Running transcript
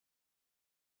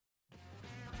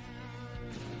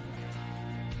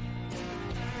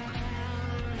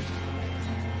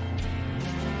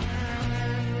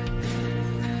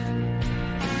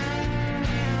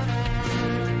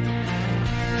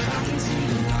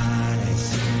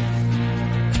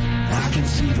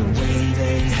see the way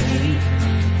they hate.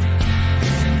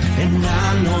 And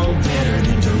I know better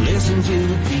than to listen to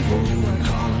the people who are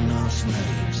calling us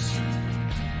slaves.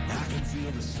 I can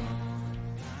feel the sunlight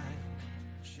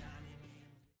shining.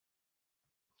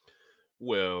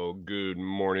 Well, good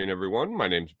morning, everyone. My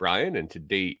name's Brian, and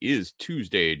today is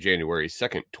Tuesday, January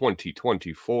 2nd,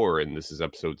 2024, and this is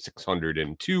episode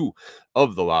 602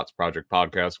 of the Lots Project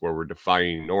podcast, where we're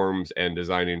defying norms and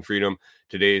designing freedom.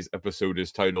 Today's episode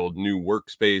is titled New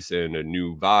Workspace and a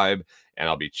New Vibe, and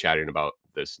I'll be chatting about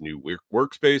this new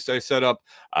workspace I set up,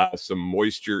 some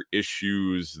moisture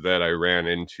issues that I ran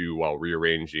into while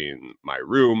rearranging my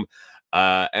room,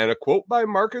 and a quote by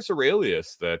Marcus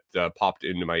Aurelius that popped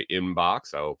into my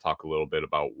inbox. I'll talk a little bit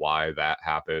about why that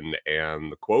happened and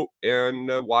the quote and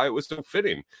why it was so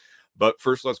fitting. But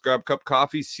first, let's grab a cup of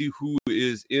coffee, see who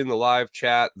is in the live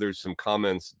chat. There's some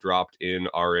comments dropped in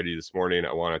already this morning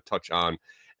I want to touch on,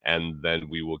 and then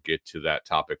we will get to that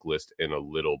topic list in a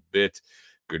little bit.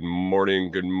 Good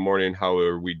morning. Good morning. How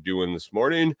are we doing this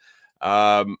morning?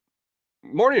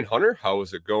 Morning, Hunter. How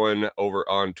is it going over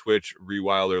on Twitch?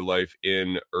 Rewilder Life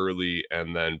in early,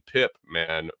 and then Pip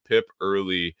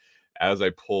early. As I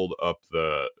pulled up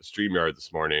the StreamYard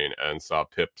this morning and saw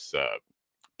Pip's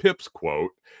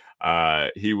quote,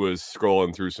 he was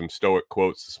scrolling through some Stoic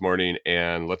quotes this morning,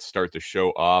 and let's start the show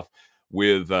off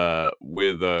with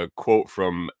a quote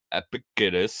from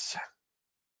Epictetus.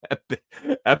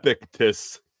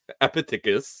 Epictetus.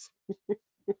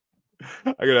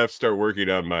 I'm gonna have to start working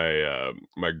on my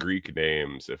my Greek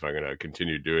names if I'm gonna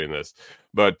continue doing this.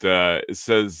 But it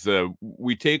says,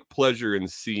 "We take pleasure in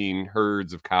seeing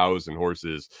herds of cows and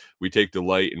horses. We take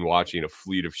delight in watching a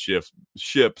fleet of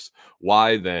ships.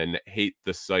 Why then hate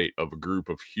the sight of a group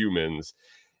of humans?"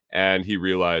 And he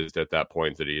realized at that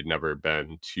point that he had never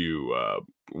been to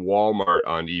Walmart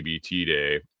on EBT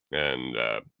day, and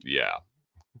yeah.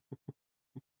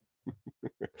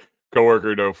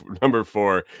 Coworker number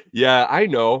 4. Yeah, I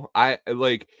know. I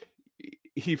like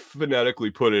he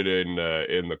phonetically put it in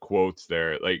the quotes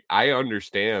there. Like, I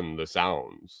understand the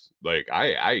sounds. Like,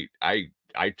 I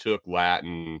took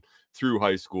Latin through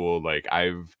high school. Like,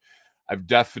 I've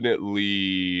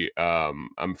definitely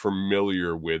I'm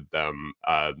familiar with them.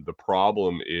 The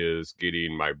problem is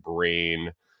getting my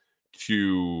brain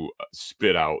to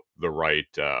spit out the right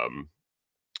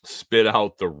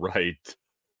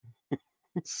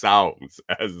sounds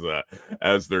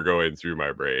as they're going through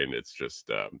my brain. It's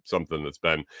just something that's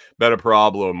been a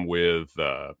problem with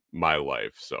my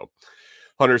life. So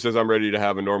Hunter says, I'm ready to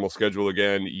have a normal schedule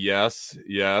again. Yes.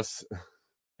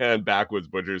 And Backwoods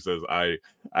Butcher says,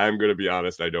 I'm gonna be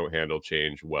honest, I don't handle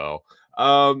change well.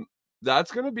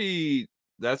 That's gonna be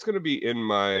in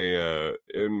my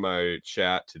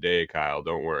chat today, Kyle.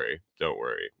 Don't worry.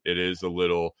 It is a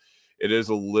little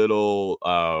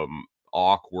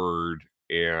awkward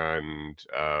and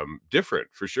different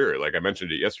for sure. Like I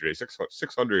mentioned it yesterday,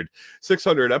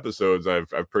 600 episodes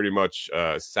I've pretty much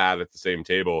sat at the same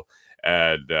table,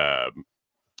 and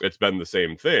it's been the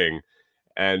same thing,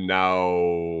 and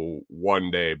now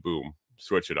one day, boom,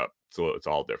 switch it up, so it's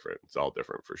all different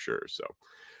for sure. So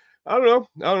I don't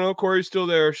know. Corey's still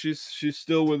there. She's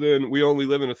still within. We only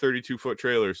live in a 32-foot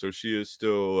trailer, so she is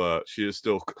still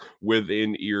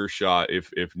within earshot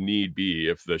if need be.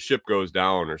 If the ship goes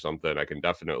down or something, I can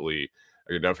definitely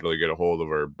get a hold of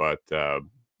her. But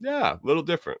yeah, a little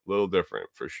different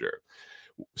for sure.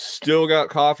 Still got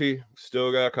coffee.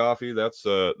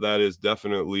 That is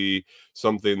definitely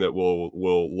something that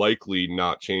will likely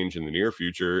not change in the near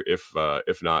future, if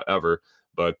not ever.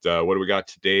 But what do we got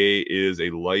today is a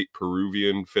light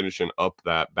Peruvian finishing up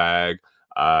that bag.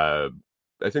 I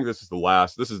think this is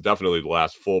definitely the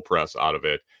last full press out of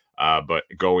it. But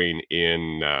going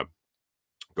into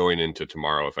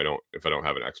tomorrow, if I don't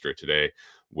have an extra today,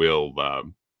 we'll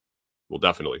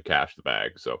definitely cash the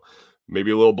bag. So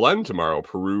maybe a little blend tomorrow,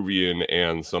 Peruvian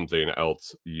and something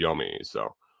else yummy.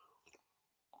 So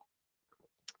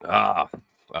what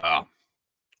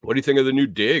do you think of the new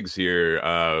digs here?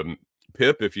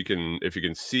 Pip, if you can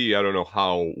see, I don't know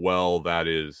how well that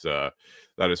is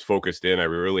focused in. I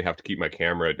really have to keep my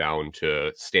camera down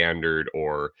to standard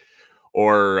or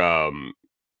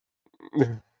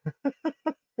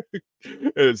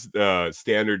it's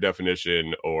standard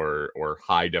definition or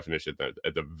high definition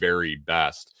at the very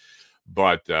best.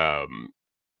 But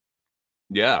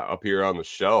yeah, up here on the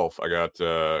shelf, I got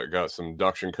some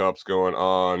induction cups going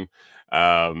on.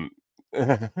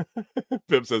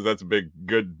 Pip says that's a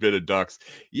good bit of ducks.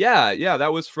 Yeah,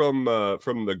 that was from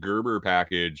the Gerber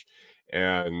package,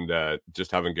 and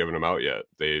just haven't given them out yet.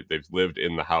 They've lived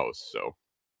in the house, so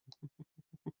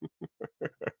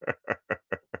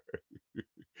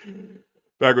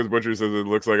Backwards Butcher says it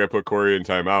looks like I put Corey in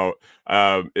timeout.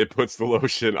 It puts the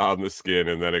lotion on the skin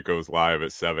and then it goes live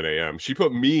at 7 a.m. She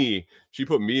put me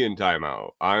in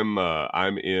timeout. I'm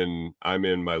in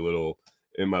my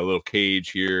little cage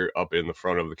here up in the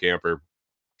front of the camper.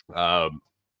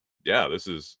 Yeah, this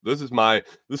is my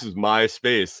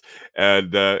space.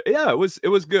 And yeah, it was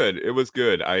good. It was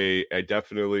good. I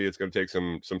definitely, it's going to take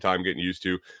some time getting used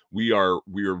to. We are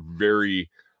very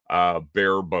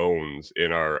bare bones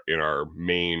in our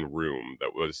main room.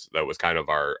 That was kind of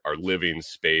our living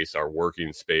space, our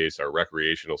working space, our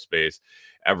recreational space.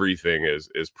 Everything is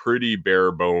pretty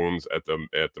bare bones at the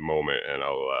moment, and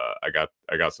I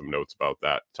got some notes about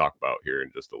that to talk about here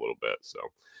in just a little bit. So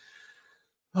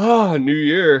new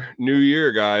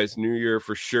year, guys, new year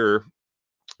for sure.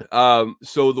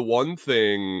 So the one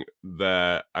thing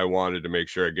that I wanted to make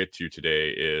sure I get to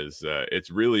today is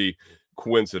it's really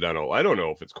coincidental. I don't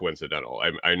know if it's coincidental.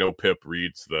 I know Pip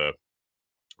reads the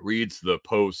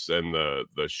posts and the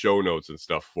show notes and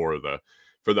stuff for the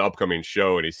upcoming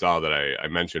show, and he saw that I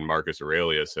mentioned Marcus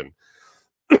Aurelius. And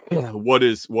what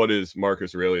is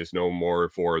Marcus Aurelius known more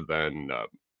for than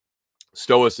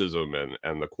stoicism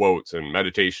and the quotes and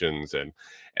meditations and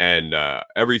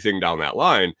everything down that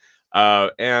line.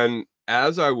 And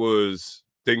as I was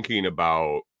thinking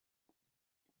about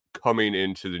coming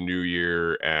into the new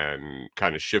year and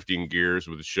kind of shifting gears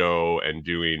with the show and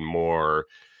doing more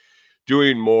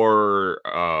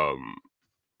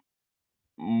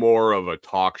more of a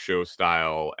talk show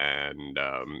style, and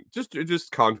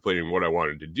just contemplating what I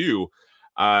wanted to do,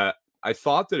 I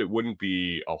thought that it wouldn't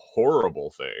be a horrible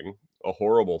thing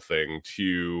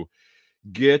to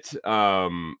get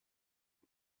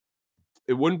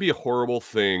it wouldn't be a horrible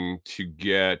thing to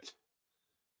get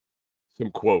some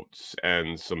quotes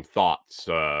and some thoughts,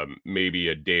 maybe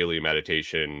a daily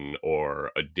meditation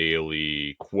or a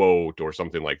daily quote or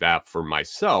something like that for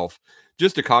myself,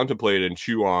 just to contemplate and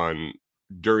chew on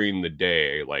during the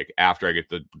day. Like after I get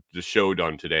the show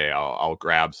done today, I'll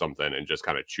grab something and just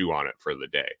kind of chew on it for the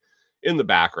day in the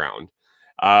background.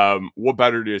 What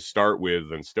better to start with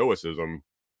than stoicism?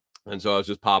 And so I was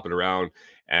just popping around,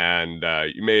 and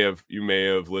you may have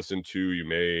listened to, you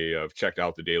may have checked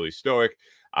out the Daily Stoic.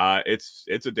 It's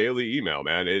a daily email,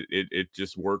 man. It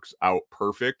just works out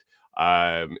perfect.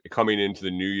 Coming into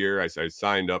the new year, I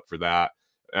signed up for that.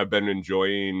 I've been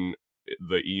enjoying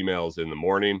the emails in the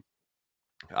morning.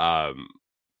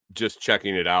 Just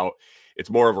checking it out.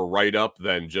 It's more of a write-up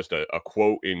than just a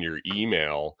quote in your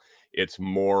email. It's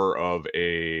more of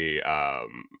an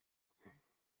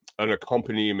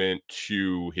accompaniment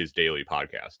to his daily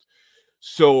podcast.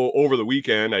 So over the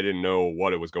weekend, I didn't know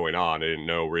what it was going on. I didn't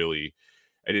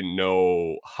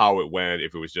know how it went.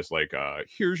 If it was just like,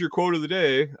 here's your quote of the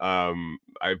day.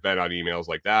 I've been on emails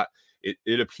like that.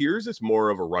 It appears it's more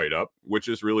of a write-up, which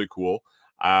is really cool.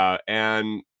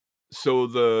 And so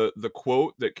the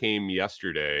quote that came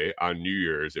yesterday on New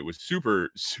Year's, it was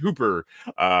super, super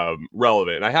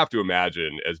relevant. And I have to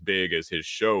imagine, as big as his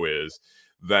show is,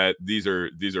 that these are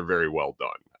very well done.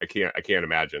 I can't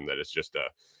imagine that it's just a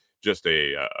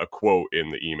quote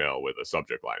in the email with a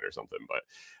subject line or something.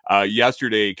 But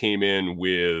yesterday came in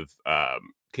with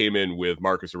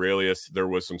Marcus Aurelius. There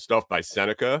was some stuff by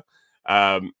Seneca.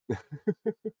 He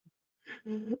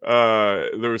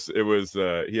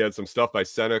had some stuff by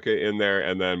Seneca in there,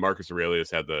 and then Marcus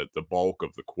Aurelius had the bulk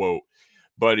of the quote.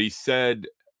 But he said,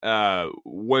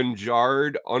 when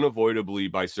jarred unavoidably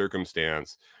by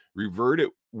circumstance, revert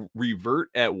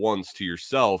at once to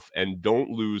yourself and don't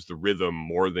lose the rhythm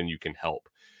more than you can help.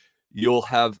 You'll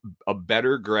have a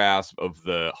better grasp of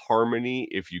the harmony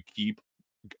if you keep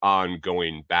on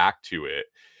going back to it.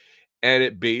 And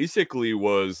it basically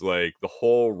was like, the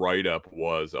whole write-up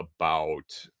was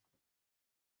about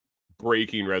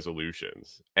breaking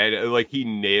resolutions, and like he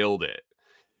nailed it.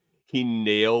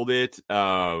 Nailed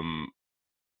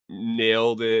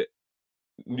it.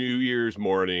 New Year's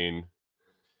morning,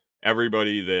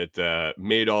 everybody that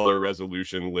made all their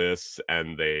resolution lists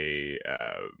and they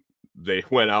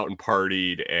went out and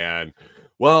partied, and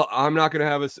well, I'm not gonna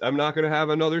have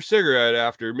another cigarette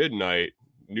after midnight.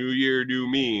 New year, new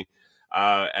me.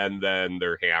 And then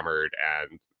they're hammered,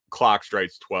 and clock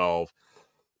strikes 12.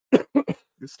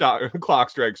 Clock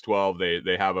strikes 12.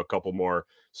 They have a couple more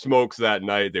smokes that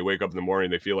night. They wake up in the morning,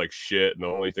 they feel like shit, and the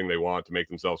only thing they want to make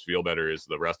themselves feel better is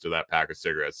the rest of that pack of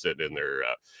cigarettes sitting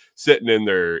in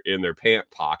their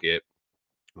pant pocket.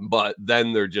 But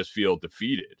then they just feel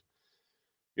defeated.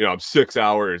 You know, I'm 6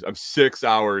 hours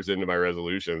into my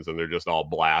resolutions, and they're just all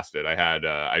blasted.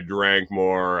 I drank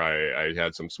more. I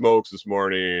had some smokes this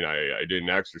morning. I didn't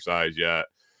exercise yet.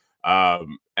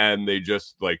 And they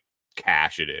just like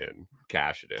cash it in.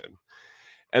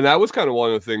 And that was kind of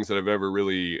one of the things that I've ever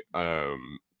really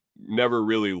never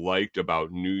really liked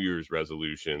about New Year's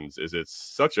resolutions is it's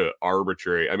such a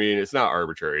arbitrary. I mean, it's not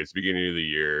arbitrary. It's beginning of the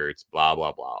year. It's blah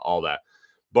blah blah, all that.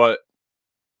 But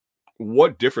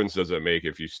what difference does it make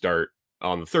if you start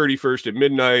on the 31st at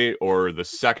midnight or the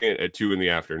 2nd at 2 in the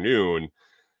afternoon?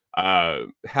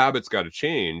 Habits got to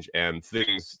change, and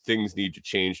things need to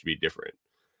change to be different.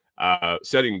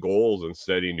 Setting goals and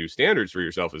setting new standards for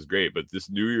yourself is great, but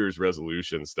this New Year's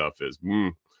resolution stuff is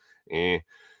eh.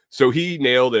 So he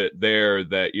nailed it there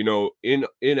that, you know,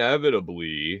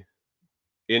 inevitably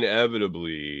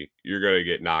you're going to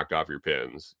get knocked off your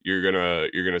pins. You're going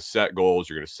to set goals,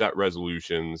 you're going to set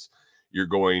resolutions, you're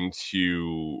going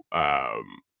to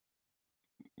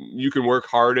you can work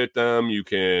hard at them, you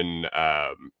can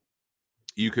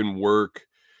work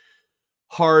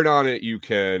hard on it, you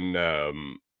can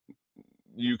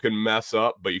mess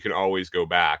up, but you can always go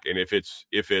back. And if it's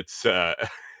if it's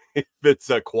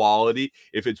a quality,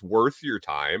 if it's worth your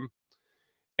time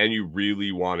and you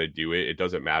really want to do it, it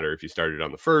doesn't matter if you started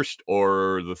on the 1st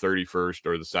or the 31st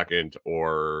or the 2nd,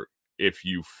 or if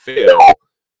you fail,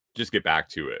 just get back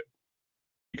to it.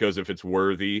 Because if it's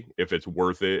worthy, if it's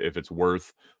worth it, if it's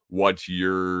worth what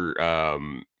you're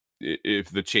if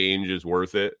the change is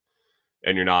worth it,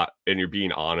 and you're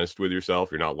being honest with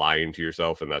yourself, you're not lying to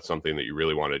yourself, and that's something that you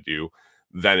really want to do,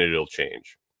 then it'll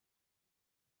change.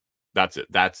 That's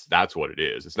it. That's what it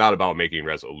is. It's not about making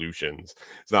resolutions.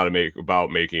 It's not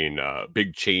about making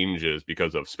big changes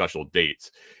because of special dates.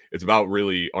 It's about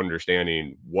really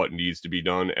understanding what needs to be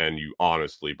done, and you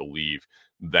honestly believe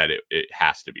that it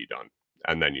has to be done,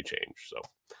 and then you change. So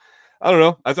I don't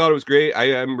know. I thought it was great.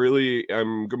 I'm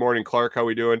good morning, Clark. How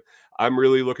we doing? I'm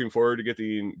really looking forward to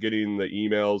getting the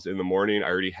emails in the morning. I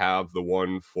already have the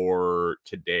one for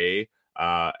today.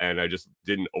 And I just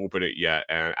didn't open it yet.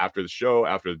 And after the show,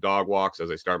 after the dog walks, as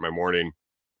I start my morning,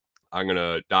 I'm going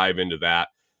to dive into that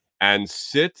and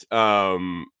sit.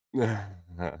 I'll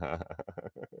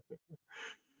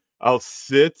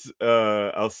sit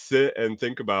and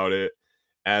think about it.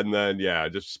 And then, yeah,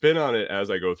 just spin on it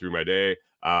as I go through my day.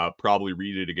 Probably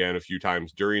read it again a few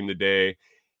times during the day,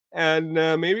 and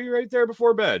maybe right there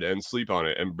before bed, and sleep on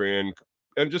it, and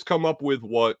just come up with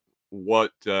what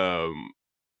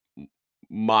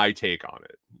my take on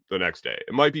it the next day.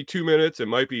 It might be 2 minutes, it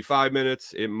might be 5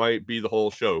 minutes, it might be the whole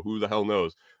show. Who the hell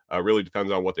knows? Really depends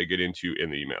on what they get into in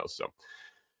the emails. So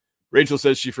Rachel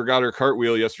says she forgot her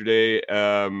cartwheel yesterday.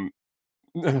 I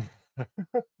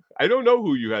don't know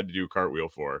who you had to do cartwheel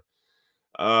for.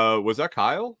 Was that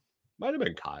Kyle? Might have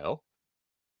been Kyle.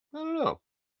 I don't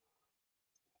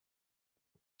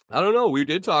know. We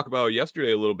did talk about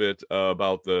yesterday a little bit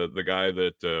about the guy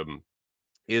that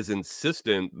is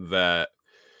insistent that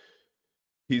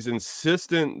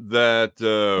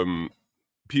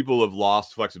people have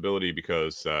lost flexibility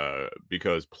because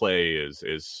play is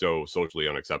so socially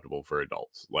unacceptable for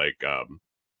adults, like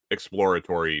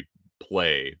exploratory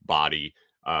play, body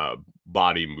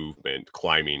movement,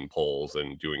 climbing poles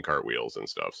and doing cartwheels and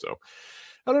stuff. So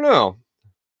I don't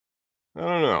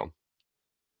know.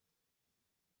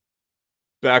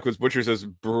 Backwoods Butcher says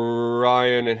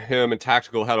Brian and him and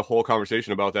Tactical had a whole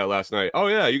conversation about that last night. Oh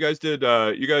yeah, you guys did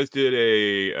a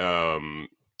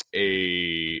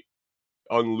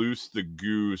Unloose the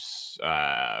Goose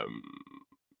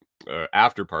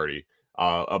after party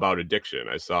about addiction.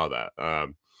 I saw that.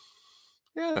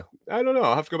 Yeah, I don't know.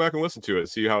 I'll have to go back and listen to it,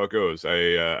 see how it goes.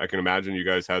 I can imagine you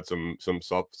guys had some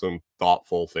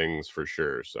thoughtful things for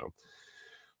sure. So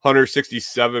Hunter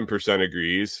 67%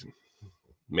 agrees.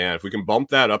 Man, if we can bump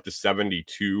that up to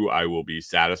 72, I will be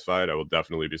satisfied. I will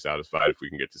definitely be satisfied if we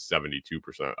can get to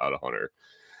 72% out of Hunter.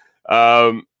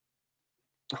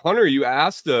 Hunter, you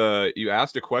asked a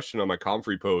question on my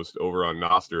Comfrey post over on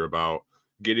Noster about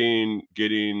getting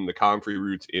the Comfrey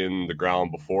roots in the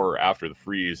ground before or after the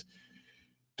freeze.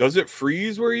 Does it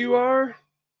freeze where you are?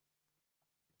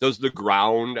 Does the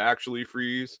ground actually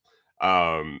freeze?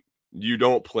 You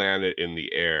don't plant it in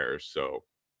the air, so.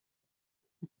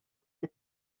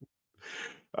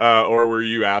 Or were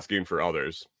you asking for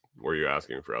others?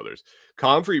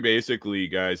 Comfrey, basically,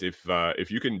 guys, if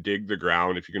you can dig the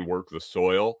ground, if you can work the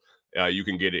soil, you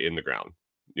can get it in the ground.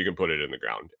 You can put it in the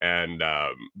ground. And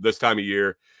this time of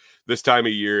year,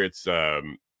 it's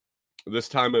this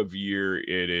time of year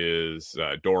it is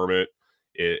dormant.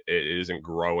 It isn't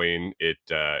growing.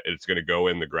 It's going to go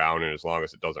in the ground, and as long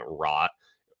as it doesn't rot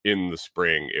in the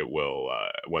spring, it will.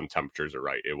 When temperatures are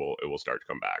right, it will start to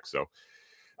come back. So,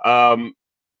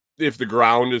 if the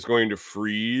ground is going to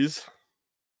freeze,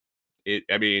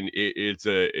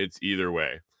 it's either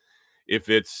way.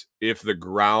 if the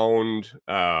ground,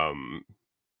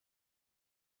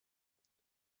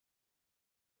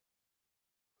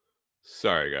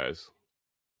 sorry guys.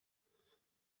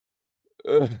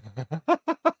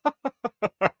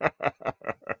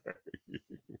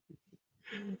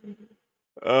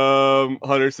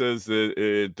 Hunter says that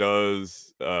it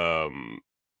does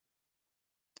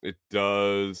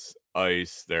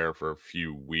ice there for a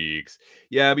few weeks.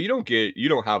 Yeah, but you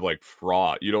don't have like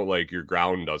frost. You don't like your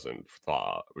ground doesn't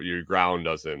thaw. Your ground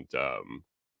doesn't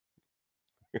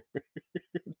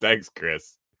thanks,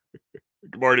 Chris.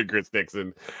 Good morning, Chris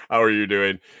Dixon. How are you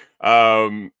doing?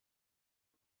 Um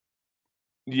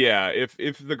Yeah, if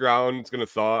the ground's gonna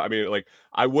thaw, I mean, like,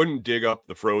 I wouldn't dig up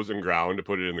the frozen ground to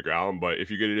put it in the ground, but if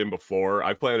you get it in before,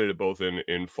 I've planted it both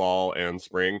in fall and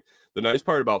spring. The nice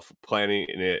part about planting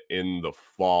it in the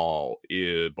fall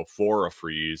is before a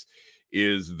freeze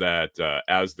is that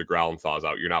as the ground thaws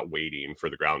out, you're not waiting for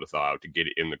the ground to thaw out to get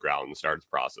it in the ground and start the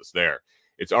process there.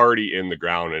 It's already in the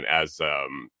ground, and as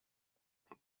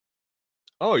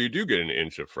oh, you do get an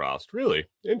inch of frost. Really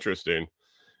interesting.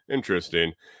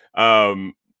 Interesting.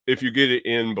 Um, if you get it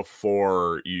in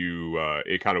before you,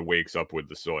 it kind of wakes up with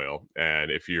the soil, and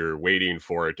if you're waiting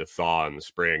for it to thaw in the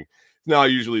spring, it's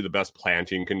not usually the best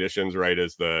planting conditions. Right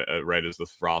as the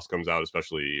frost comes out,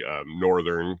 especially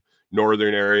northern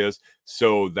areas.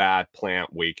 So that plant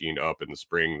waking up in the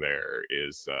spring there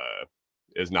is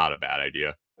not a bad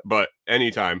idea. But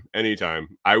anytime,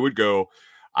 I would go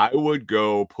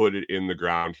put it in the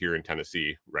ground here in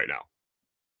Tennessee right now.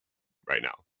 Right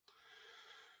now.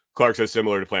 Clark says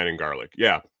similar to planting garlic.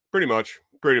 Yeah, pretty much.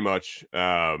 Pretty much.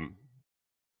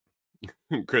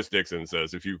 Chris Dixon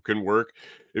says if you can work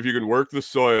the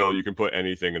soil, you can put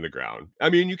anything in the ground. I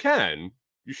mean, you can.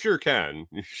 You sure can.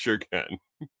 You sure can.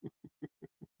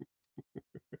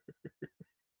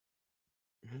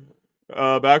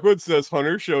 Backwoods says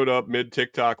Hunter showed up mid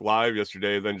TikTok live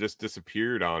yesterday, then just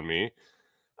disappeared on me.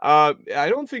 I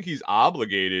don't think he's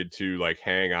obligated to like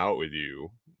hang out with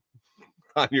you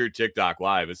on your TikTok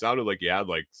live. It sounded like you had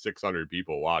like 600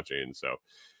 people watching. So,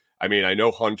 I mean, I know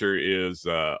Hunter is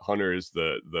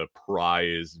the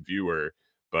prize viewer,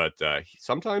 but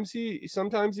sometimes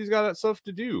he's got stuff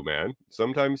to do, man.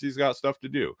 Sometimes he's got stuff to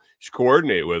do. You should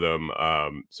coordinate with him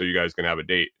so you guys can have a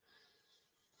date.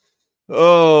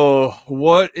 Oh,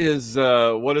 what is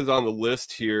on the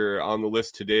list here? On the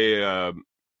list today,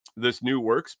 this new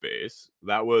workspace.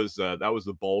 That was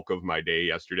the bulk of my day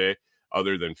yesterday,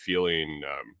 other than feeling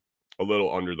a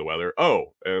little under the weather. Oh,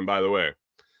 and by the way,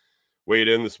 weighed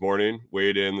in this morning.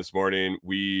 Weighed in this morning.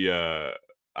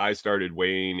 I started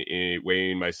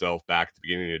weighing myself back at the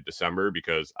beginning of December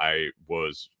because I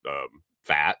was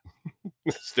fat.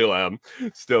 Still am.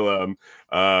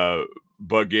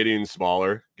 But getting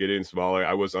smaller.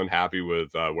 I was unhappy with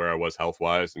where I was health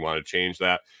wise and wanted to change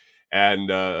that.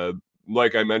 And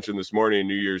like I mentioned this morning,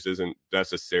 New Year's isn't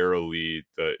necessarily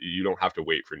you don't have to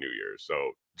wait for New Year's.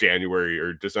 So January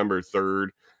or December 3rd,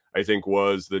 I think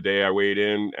was the day I weighed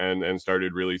in and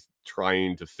started really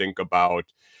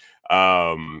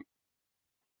um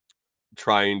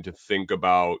trying to think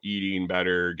about eating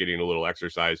better, getting a little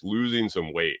exercise, losing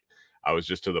some weight. I was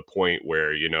just to the point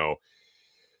where,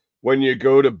 when you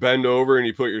go to bend over and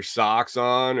you put your socks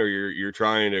on or you're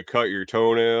trying to cut your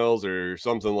toenails or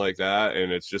something like that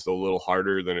and it's just a little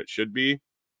harder than it should be.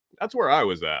 That's where I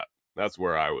was at. That's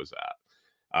where I was at.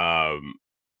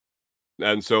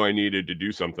 And so I needed to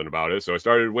do something about it. So I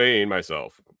started weighing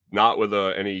myself, not with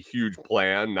any huge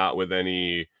plan, not with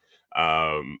any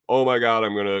oh my god,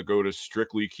 I'm gonna go to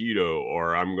strictly keto,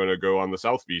 or I'm gonna go on the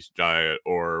South Beach diet,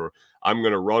 or I'm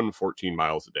gonna run 14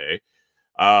 miles a day.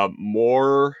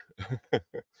 More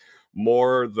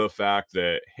more the fact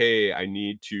that, hey, I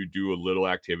need to do a little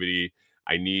activity.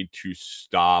 I need to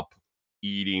stop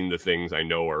eating the things I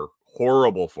know are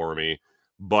horrible for me.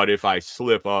 But if I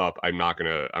slip up, I'm not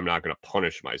gonna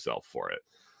punish myself for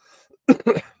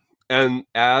it. And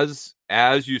as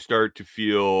you start to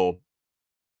feel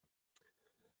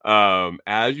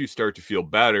as you start to feel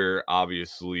better,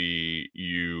 obviously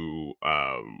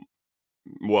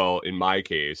well, in my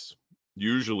case,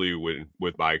 usually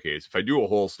with my case, if I do a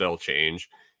wholesale change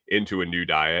into a new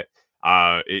diet,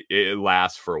 it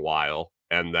lasts for a while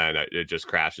and then it just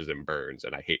crashes and burns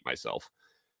and I hate myself.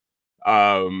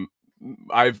 Um,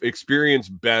 I've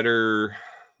experienced better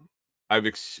I've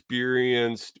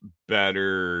experienced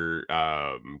better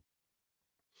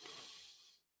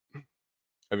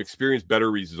I've experienced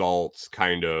better results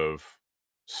kind of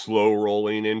slow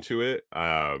rolling into it,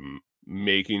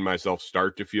 making myself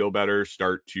start to feel better,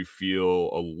 start to feel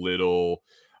a little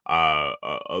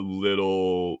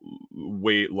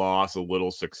weight loss, a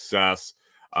little success,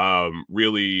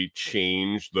 really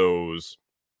change the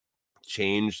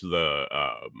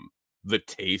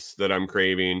taste that I'm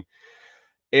craving.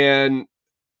 And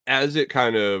as it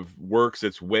kind of works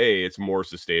its way, it's more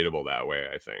sustainable that way,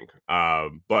 I think.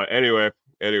 But anyway,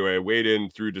 wait in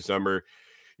through December.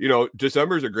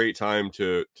 December is a great time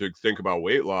to think about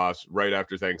weight loss right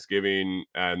after Thanksgiving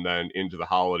and then into the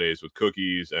holidays with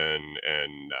cookies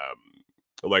and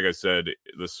like I said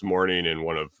this morning in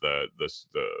one of the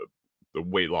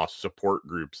weight loss support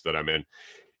groups that I'm in,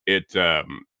 it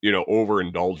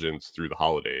overindulgence through the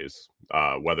holidays,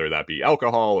 whether that be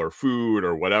alcohol or food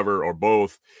or whatever or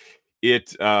both.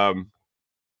 It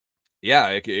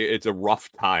Yeah, it's a rough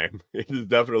time. It is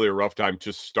definitely a rough time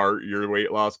to start your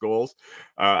weight loss goals.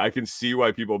 I can see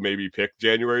why people maybe pick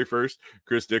January 1st.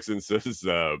 Chris Dixon says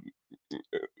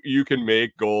you can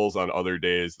make goals on other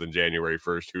days than January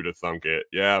 1st. Who'd have thunk it?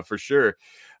 Yeah, for sure.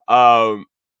 Um,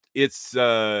 it's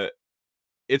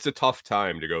it's a tough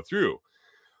time to go through.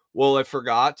 Well, I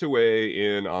forgot to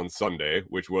weigh in on Sunday,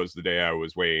 which was the day I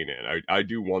was weighing in. I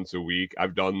do once a week.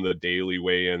 I've done the daily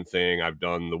weigh-in thing. I've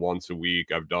done the once a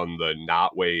week. I've done the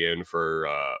not weigh in for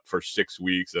 6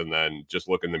 weeks and then just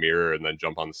look in the mirror and then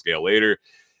jump on the scale later.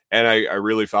 And I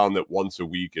really found that once a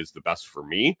week is the best for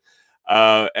me.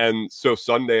 And so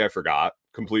Sunday I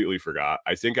completely forgot.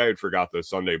 I think I had forgot the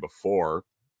Sunday before.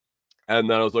 And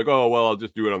then I was like, oh, well, I'll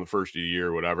just do it on the first of the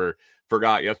year, whatever.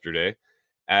 Forgot yesterday.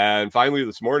 And finally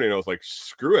this morning, I was like,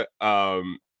 screw it. I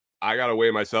got to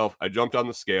weigh myself. I jumped on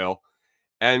the scale.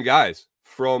 And guys,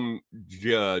 from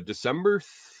December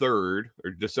 3rd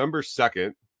or December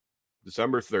 2nd,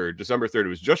 December 3rd, it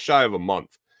was just shy of a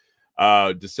month.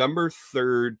 December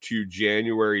 3rd to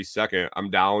January 2nd, I'm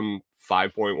down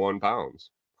 5.1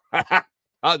 pounds.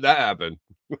 How'd that happen?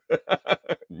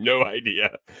 No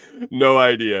idea. No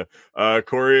idea.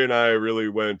 Corey and I really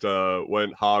went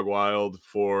hog wild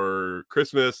for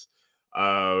Christmas.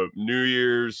 New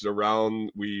Year's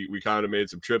around, we kind of made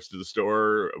some trips to the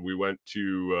store. We went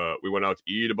out to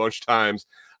eat a bunch of times.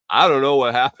 I don't know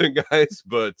what happened, guys,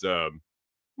 but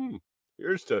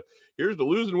here's to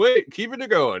losing weight, keeping it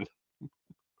going.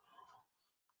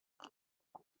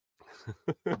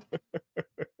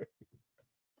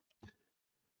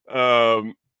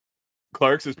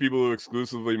 Clark says people who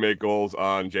exclusively make goals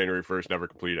on January 1st never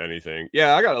complete anything.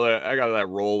 Yeah, I got that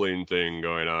rolling thing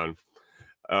going on.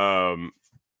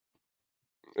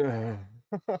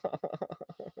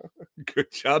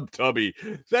 Good job, Tubby.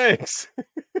 Thanks.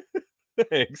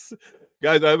 Thanks.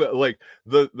 Guys, I'm like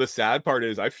the sad part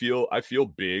is I feel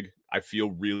big. I feel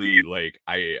really like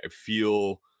I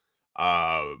feel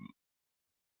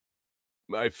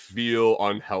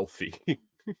unhealthy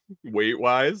weight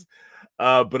wise.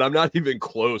 But I'm not even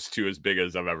close to as big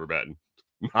as I've ever been.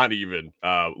 Not even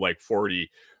like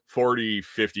 50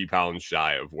 pounds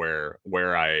shy of where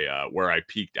I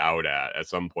peaked out at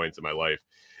some points in my life.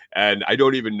 And I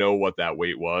don't even know what that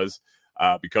weight was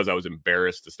because I was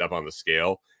embarrassed to step on the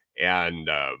scale. And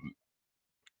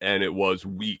it was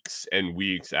weeks and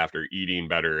weeks after eating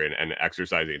better and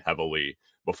exercising heavily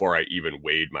before I even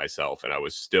weighed myself. And I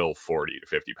was still 40 to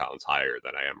 50 pounds higher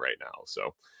than I am right now.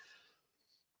 So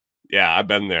yeah, I've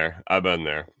been there.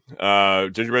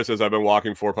 Gingerbread says I've been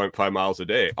walking 4.5 miles a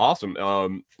day. Awesome.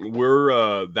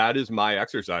 That is my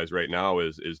exercise right now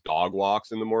is dog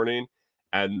walks in the morning.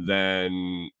 And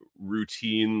then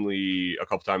routinely a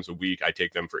couple times a week, I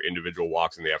take them for individual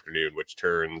walks in the afternoon, which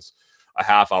turns a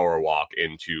half-hour walk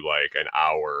into like an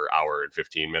hour and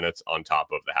 15 minutes on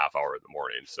top of the half hour in the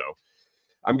morning. So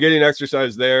I'm getting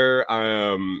exercise there.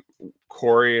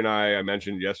 Corey and I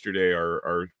mentioned yesterday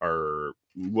are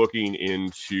looking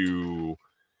into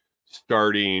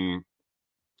starting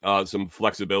some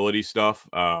flexibility stuff,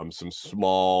 some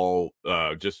small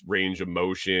just range of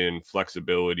motion,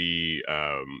 flexibility,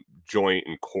 joint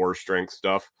and core strength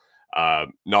stuff.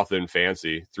 Nothing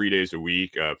fancy. 3 days a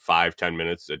week, 5-10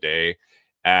 minutes a day,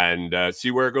 and see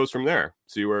where it goes from there.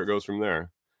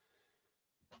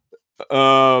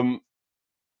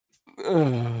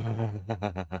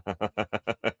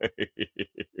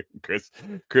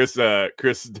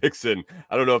 Chris Dixon.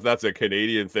 I don't know if that's a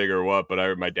Canadian thing or what,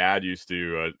 but my dad used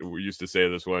to say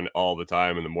this one all the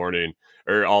time in the morning,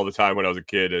 or all the time when I was a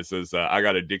kid. It says, "I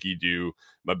got a dicky do.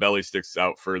 My belly sticks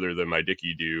out further than my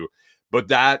dicky do." But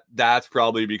that's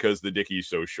probably because the dicky's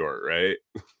so short, right?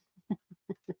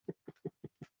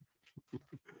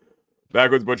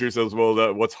 Backwoods Butcher says,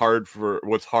 well, what's hard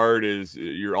is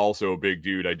you're also a big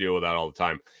dude. I deal with that all the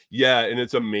time. Yeah, and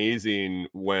it's amazing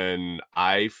when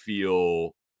I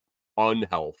feel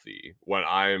unhealthy, when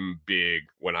I'm big,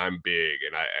 and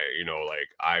like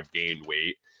I've gained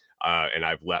weight. and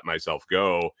I've let myself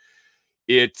go,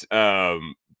 it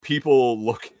people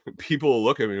look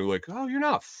at me like, oh, you're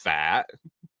not fat.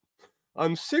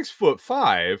 I'm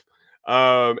 6'5",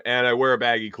 and I wear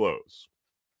baggy clothes.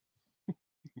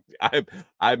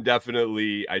 I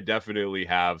definitely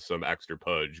have some extra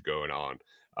pudge going on,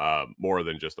 more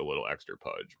than just a little extra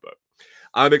pudge. But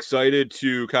I'm excited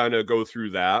to kind of go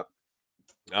through that,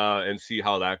 and see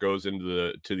how that goes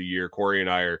into the year. Corey and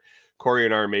I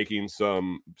are making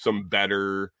some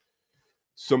better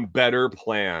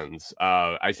plans.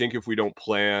 I think if we don't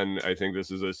plan, I think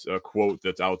this is a quote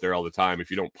that's out there all the time.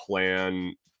 If you don't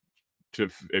plan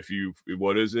if you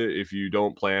what is it? If you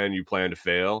don't plan, you plan to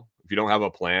fail. If you don't have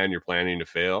a plan, you're planning to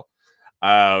fail.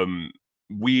 Um,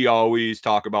 we always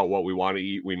talk about what we want to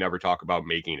eat. We never talk about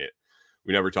making it.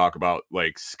 We never talk about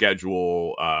like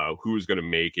schedule, who's going to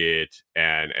make it,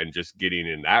 and just getting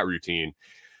in that routine.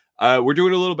 We're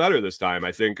doing a little better this time.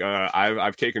 I think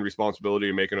I've taken responsibility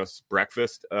of making us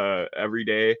breakfast every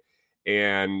day,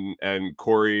 and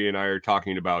Corey and I are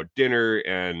talking about dinner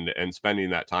and spending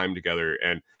that time together.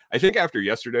 And I think after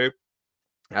yesterday,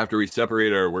 after we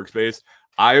separate our workspace,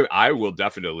 I will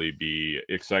definitely be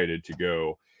excited to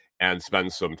go and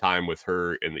spend some time with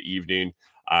her in the evening,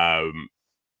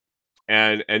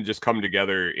 and just come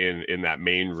together in that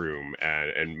main room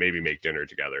and maybe make dinner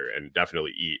together and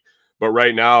definitely eat. But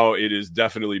right now it is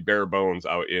definitely bare bones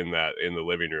out in the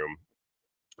living room.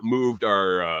 Moved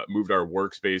our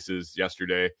workspaces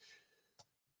yesterday,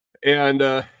 and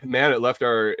man, it left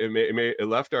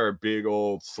our big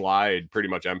old slide pretty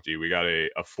much empty. We got a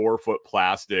 4-foot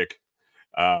plastic.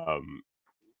 um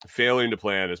Failing to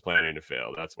plan is planning to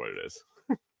fail. That's what it is.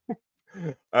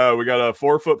 We got a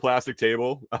 4-foot plastic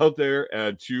table out there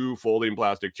and 2 folding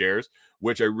plastic chairs,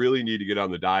 which I really need to get on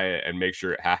the diet and make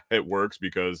sure it works,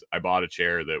 because I bought a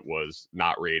chair that was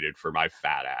not rated for my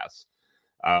fat ass.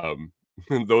 Um,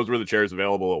 those were the chairs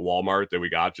available at Walmart that we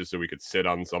got just so we could sit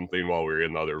on something while we were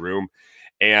in the other room.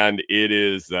 And it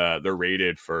is, they're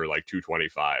rated for like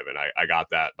 225. And I got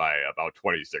that by about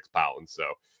 26 pounds. So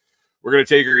we're going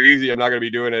to take her easy. I'm not going to be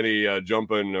doing any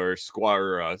jumping or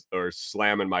squat or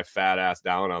slamming my fat ass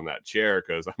down on that chair,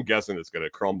 because I'm guessing it's going to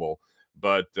crumble.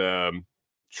 But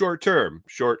short term,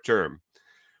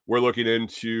 we're looking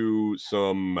into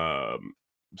some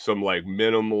like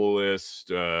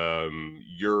minimalist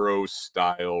Euro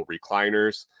style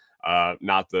recliners.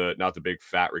 Not the big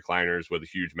fat recliners with a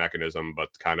huge mechanism,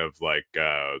 but kind of like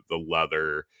the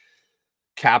leather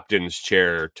captain's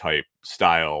chair type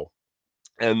style.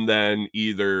 And then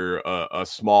either a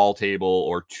small table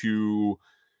or two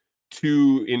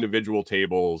individual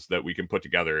tables that we can put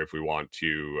together if we want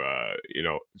to,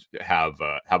 have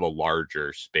a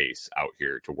larger space out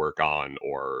here to work on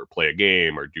or play a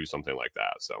game or do something like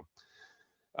that. So,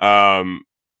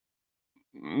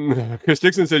 Chris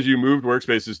Dixon says you moved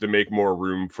workspaces to make more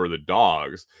room for the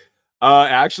dogs.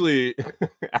 Actually,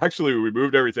 actually, we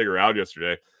moved everything around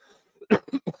yesterday,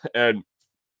 and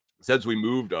since we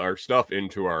moved our stuff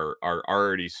into our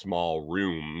already small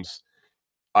rooms,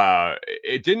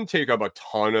 it didn't take up a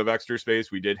ton of extra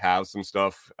space. We did have some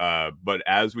stuff, but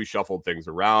as we shuffled things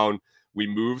around, we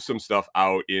moved some stuff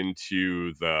out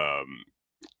into the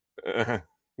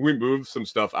we moved some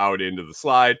stuff out into the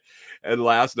slide. And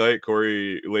last night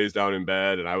Corey lays down in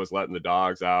bed and I was letting the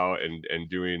dogs out and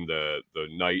doing the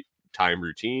nighttime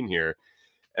routine here.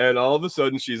 And all of a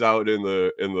sudden she's out in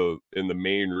the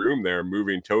main room there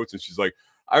moving totes, and she's like,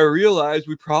 I realized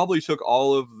we probably took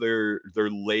all of their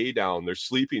lay down, their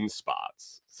sleeping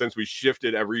spots, since we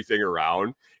shifted everything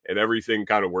around and everything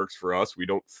kind of works for us. We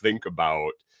don't think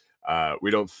about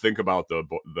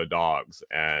the dogs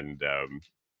and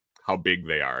how big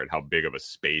they are and how big of a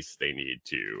space they need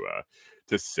to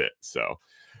sit. So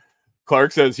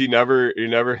Clark says he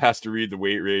never has to read the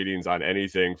weight ratings on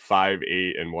anything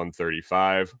 5'8" and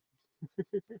 135.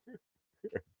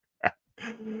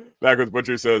 Back with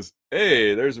Butcher says,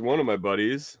 hey, there's one of my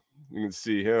buddies. You can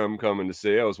see him coming to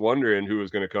say, I was wondering who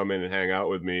was going to come in and hang out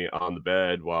with me on the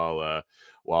bed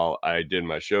while I did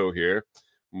my show here.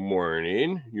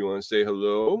 Morning. You want to say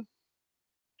hello?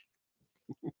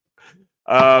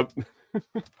 Kyle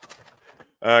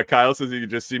says you can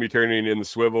just see me turning in the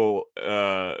swivel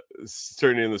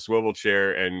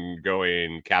chair and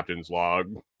going Captain's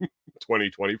Log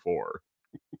 2024.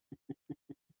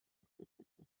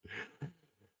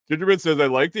 Gingerbread says, I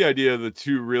like the idea of the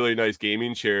 2 really nice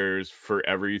gaming chairs for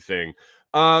everything.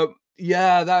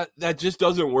 Yeah, that just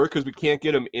doesn't work because we can't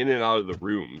get them in and out of the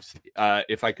rooms.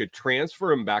 If I could transfer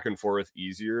them back and forth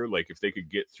easier, like if they could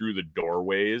get through the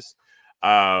doorways,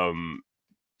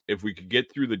 if we could get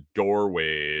through the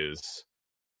doorways,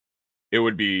 it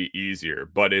would be easier,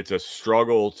 but it's a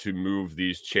struggle to move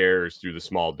these chairs through the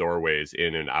small doorways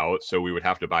in and out. So we would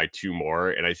have to buy two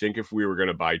more. And I think if we were going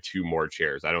to buy two more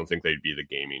chairs, I don't think they'd be the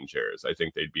gaming chairs. I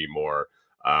think they'd be more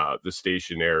the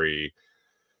stationary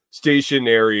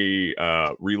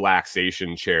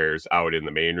relaxation chairs out in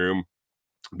the main room,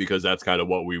 because that's kind of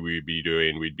what we would be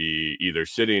doing. We'd be either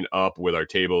sitting up with our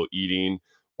table eating,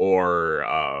 or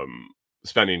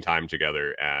spending time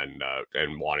together and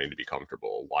wanting to be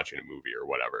comfortable watching a movie or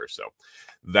whatever. So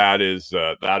that is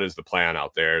the plan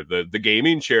out there. The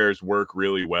gaming chairs work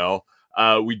really well.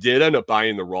 We did end up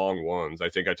buying the wrong ones. I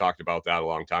think I talked about that a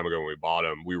long time ago when we bought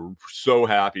them. We were so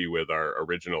happy with our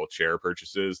original chair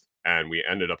purchases, and we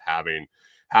ended up having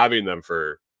them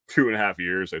for 2.5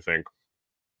 years, I think.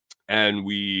 And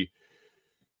we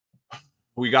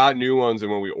got new ones,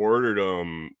 and when we ordered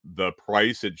them, the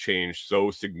price had changed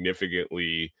so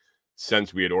significantly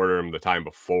since we had ordered them the time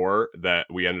before, that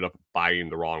we ended up buying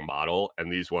the wrong model,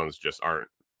 and these ones just aren't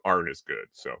as good.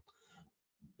 So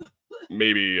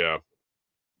maybe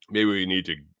we need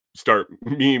to start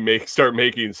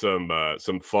making some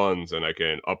funds, and I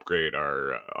can upgrade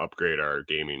our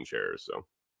gaming chairs. So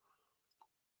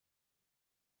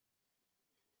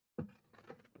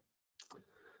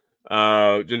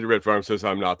Gingerbread Farm says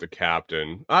I'm not the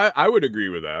captain. I would agree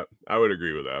with that. I would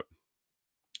agree with that.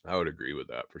 I would agree with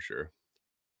that for sure.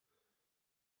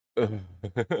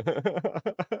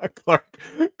 Clark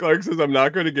Clark says I'm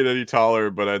not going to get any taller,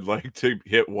 but I'd like to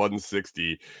hit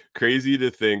 160. Crazy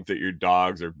to think that your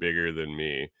dogs are bigger than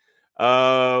me.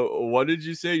 What did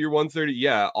you say? You're 130?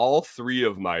 Yeah, all three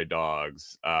of my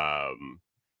dogs are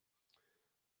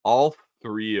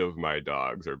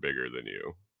bigger than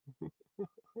you.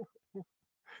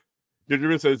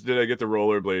 Gingerman says, "Did I get the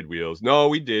rollerblade wheels?" No,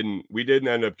 we didn't. We didn't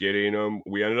end up getting them.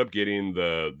 We ended up getting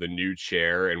the new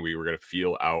chair, and we were gonna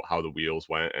feel out how the wheels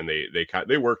went, and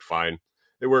they worked fine.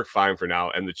 They worked fine for now,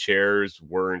 and the chairs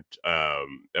weren't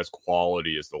as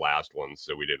quality as the last ones,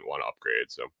 so we didn't want to upgrade.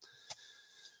 So,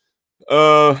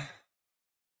 uh,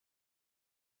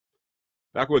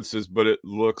 Backwoods says, "But it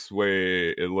looks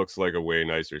like a way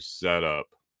nicer setup."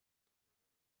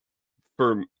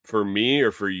 For me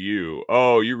or for you?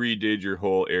 Oh, you redid your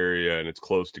whole area and it's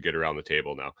close to get around the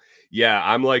table now. Yeah,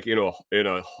 I'm like in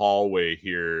a hallway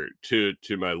here to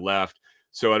my left.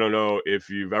 So I don't know if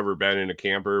you've ever been in a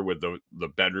camper with the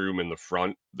bedroom in the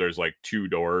front. There's like two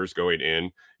doors going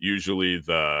in. Usually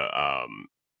the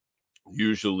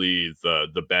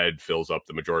bed fills up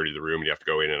the majority of the room, and you have to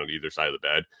go in on either side of the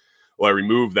bed. Well, I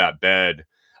removed that bed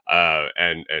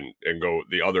and go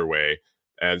the other way,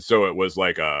 and so it was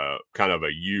like a kind of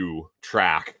a U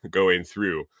track going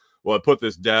through. Well, I put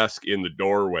this desk in the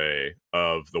doorway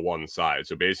of the one side,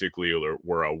 so basically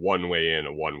we're a one way in,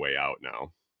 a one way out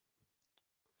now.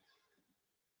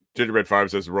 Gingerbread Farm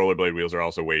says the rollerblade wheels are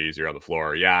also way easier on the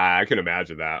floor. Yeah, I can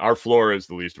imagine that. Our floor is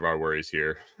the least of our worries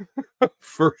here.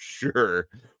 For sure.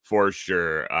 For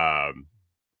sure.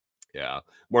 Yeah.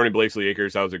 Morning, Blakesley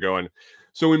Acres. How's it going?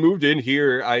 So we moved in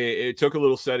here. It took a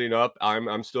little setting up.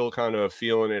 I'm still kind of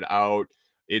feeling it out.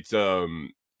 It's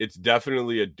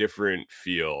definitely a different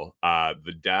feel.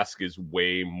 The desk is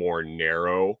way more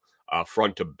narrow,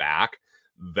 front to back,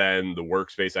 than the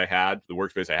workspace I had. The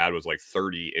workspace I had was like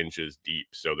 30 inches deep,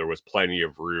 so there was plenty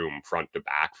of room front to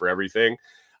back for everything.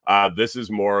 This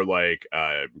is more like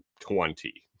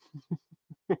 20,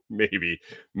 maybe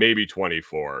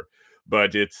 24,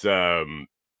 but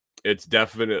it's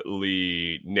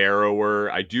definitely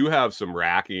narrower. I do have some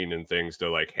racking and things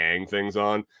to like hang things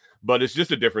on, but it's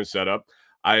just a different setup.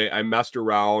 I messed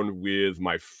around with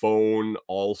my phone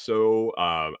also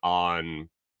on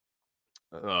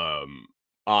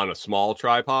a small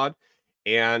tripod,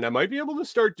 and I might be able to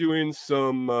start doing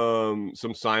some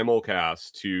simulcasts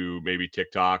to maybe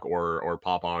TikTok, or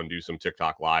pop on, do some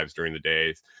TikTok lives during the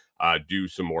day, do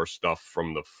some more stuff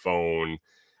from the phone.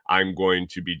 I'm going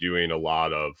to be doing a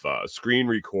lot of screen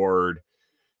record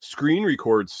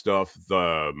stuff,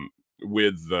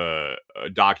 with the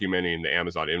documenting the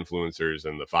Amazon influencers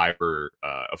and the Fiverr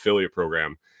affiliate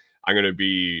program. I'm going to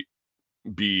be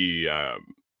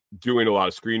doing a lot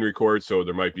of screen records, so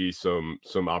there might be some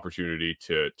opportunity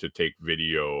to take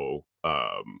video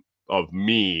of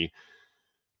me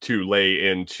to lay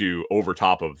into over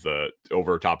top of the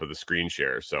screen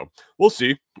share. So we'll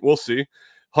see.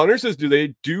 Hunter says, do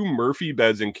they do Murphy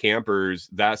beds in campers?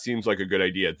 That seems like a good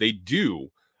idea. They do.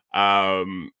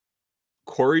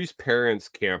 Corey's parents'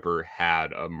 camper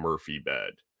had a Murphy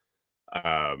bed.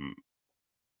 I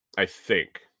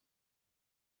think.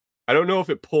 I don't know if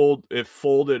it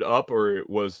folded up, or it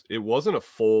wasn't a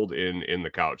fold in the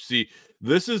couch. See,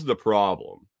 this is the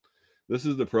problem. This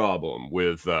is the problem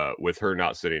with her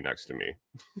not sitting next to me.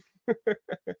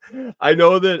 I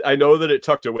know that it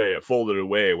tucked away, it folded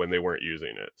away when they weren't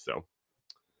using it. So,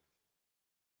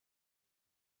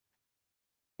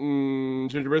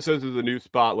 Gingerbread says is the new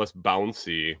spot less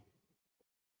bouncy.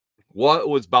 What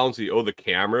was bouncy? Oh, the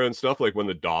camera and stuff, like when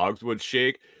the dogs would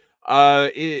shake.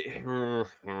 The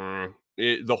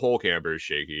whole camper is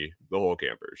shaky. The whole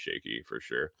camper is shaky for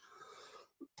sure.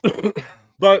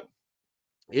 But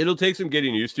it'll take some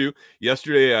getting used to.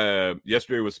 Yesterday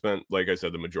was spent, like I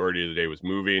said, the majority of the day was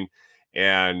moving,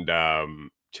 and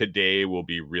today will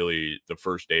be really the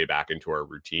first day back into our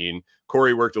routine.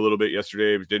 Corey worked a little bit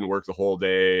yesterday, but didn't work the whole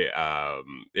day.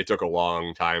 It took a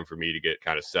long time for me to get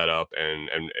kind of set up and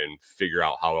figure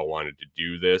out how I wanted to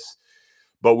do this.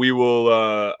 But we will.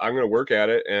 I'm going to work at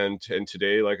it, and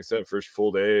today, like I said, first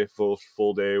full day. Corey's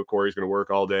going to work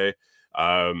all day.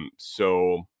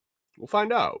 So we'll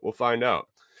find out. We'll find out.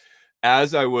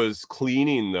 As I was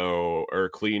rearranging,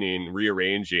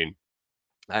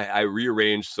 I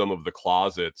rearranged some of the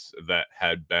closets that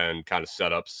had been kind of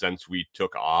set up since we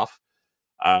took off.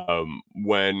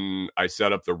 When I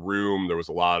set up the room, there was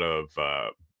a lot of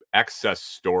excess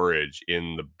storage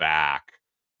in the back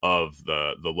of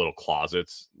the little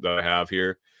closets that I have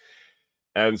here.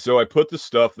 And so I put the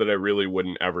stuff that I really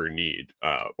wouldn't ever need,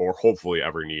 or hopefully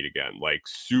ever need again, like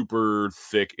super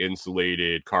thick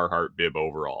insulated Carhartt bib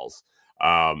overalls,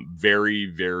 very,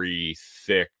 very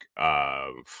thick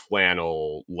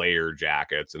flannel layer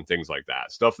jackets and things like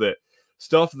that. Stuff that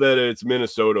it's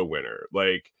Minnesota winter,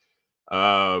 like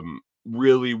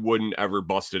really wouldn't ever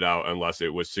bust it out unless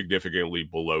it was significantly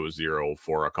below zero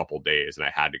for a couple days and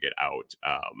I had to get out.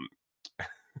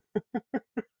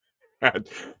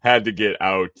 Had to get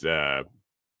out,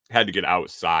 had to get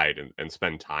outside and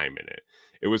spend time in it.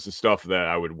 It was the stuff that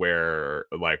I would wear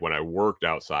like when I worked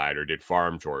outside or did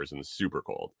farm chores in the super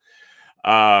cold.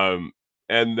 And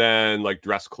then like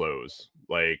dress clothes,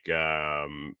 like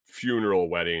funeral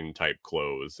wedding type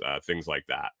clothes, things like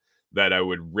that I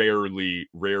would rarely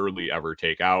ever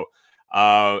take out.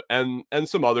 And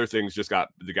some other things just got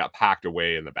packed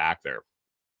away in the back there.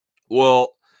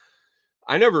 Well,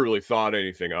 I never really thought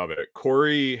anything of it.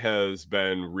 Corey has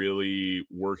been really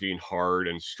working hard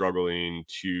and struggling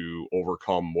to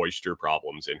overcome moisture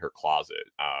problems in her closet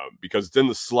because it's in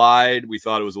the slide. We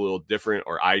thought it was a little different,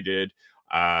 or I did.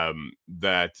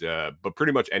 But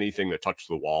pretty much anything that touched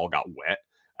the wall got wet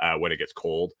when it gets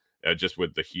cold, just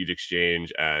with the heat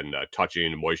exchange and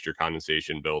touching moisture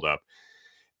condensation buildup.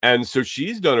 And so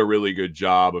she's done a really good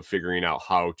job of figuring out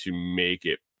how to make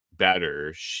it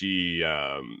better. She's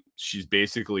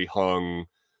basically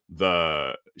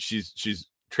she's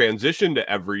transitioned to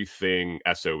everything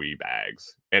SOE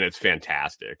bags, and it's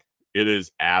fantastic. It is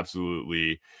an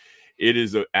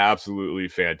absolutely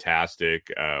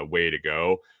fantastic way to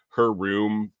go. Her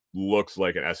room looks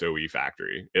like an SOE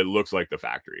factory. It looks like the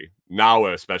factory. Now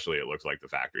especially it looks like the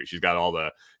factory. She's got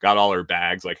all her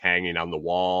bags like hanging on the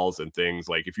walls and things.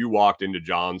 Like if you walked into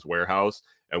John's warehouse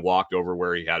and walked over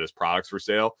where he had his products for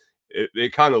sale,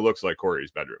 it kind of looks like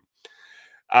Corey's bedroom.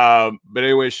 But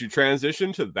anyway, she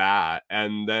transitioned to that,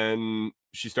 and then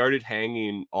she started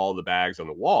hanging all the bags on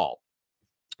the wall.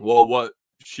 Well, what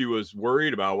she was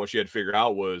worried about, what she had figured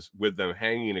out, was with them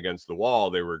hanging against the wall,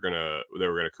 they were gonna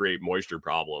create moisture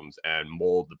problems and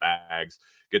mold the bags,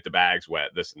 get the bags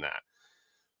wet, this and that.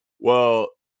 Well,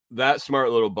 that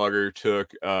smart little bugger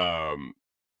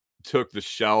took the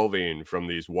shelving from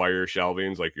these wire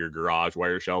shelvings, like your garage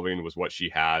wire shelving was what she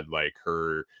had. Like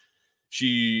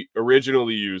she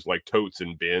originally used like totes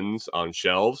and bins on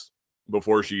shelves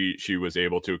before she was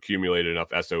able to accumulate enough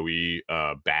SOE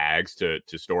bags to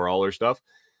store all her stuff.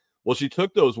 Well, she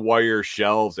took those wire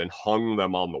shelves and hung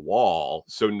them on the wall.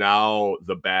 So now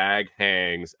the bag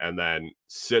hangs and then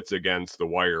sits against the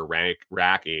wire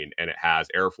racking, and it has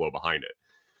airflow behind it.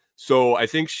 So I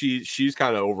think she's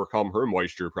kind of overcome her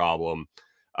moisture problem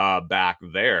back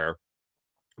there.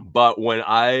 But when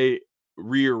I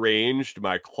rearranged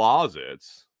my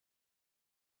closets,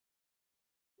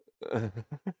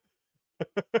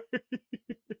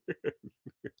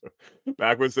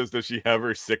 Backwoods says, does she have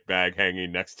her sick bag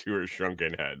hanging next to her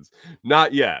shrunken heads?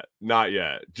 Not yet. Not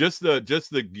yet. Just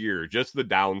the gear, just the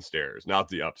downstairs, not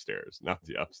the upstairs. Not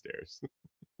the upstairs.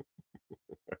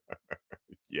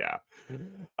 Yeah.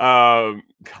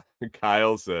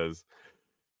 Kyle says,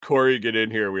 Corey, get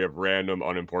in here. We have random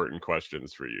unimportant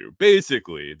questions for you.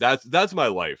 Basically, that's my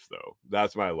life though.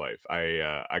 That's my life.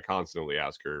 I constantly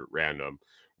ask her random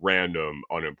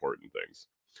unimportant things.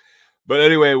 But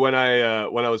anyway, when I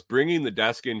was bringing the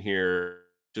desk in here,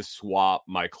 to swap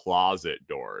my closet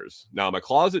doors. Now my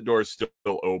closet door is still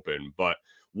open, but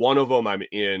one of them I'm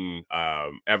in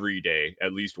every day,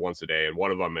 at least once a day, and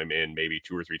one of them I'm in maybe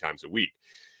 2 or 3 times a week.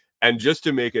 And just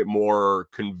to make it more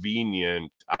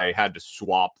convenient, I had to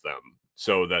swap them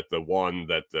so that the one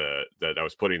that I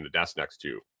was putting the desk next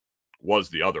to was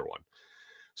the other one.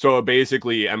 So I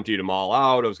basically emptied them all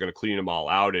out. I was going to clean them all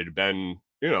out. It had been,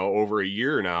 over a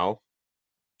year now,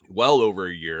 well over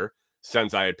a year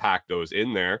since I had packed those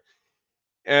in there.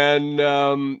 And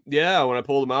when I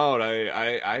pulled them out,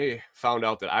 I found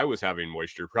out that I was having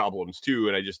moisture problems too,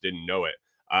 and I just didn't know it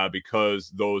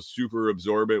because those super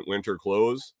absorbent winter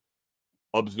clothes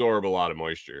absorb a lot of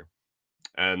moisture.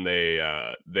 And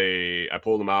I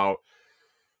pulled them out.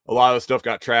 A lot of the stuff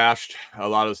got trashed. A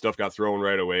lot of the stuff got thrown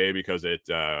right away because it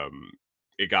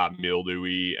got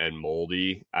mildewy and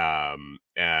moldy.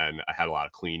 And I had a lot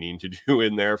of cleaning to do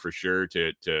in there for sure.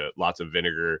 To lots of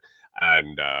vinegar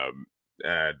and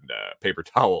paper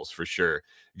towels for sure,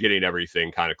 getting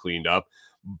everything kind of cleaned up.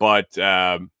 But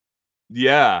I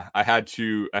had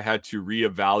to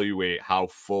reevaluate how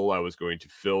full I was going to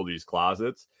fill these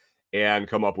closets and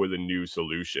come up with a new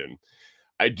solution.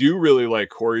 I do really like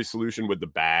Corey's solution with the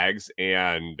bags,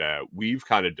 and we've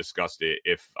kind of discussed it.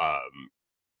 If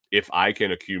I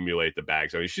can accumulate the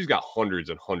bags, I mean, she's got hundreds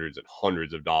and hundreds and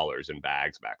hundreds of dollars in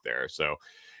bags back there, so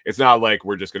it's not like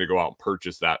we're just going to go out and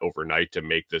purchase that overnight to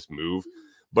make this move.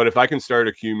 But if I can start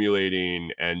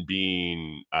accumulating and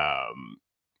being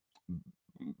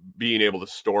able to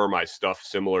store my stuff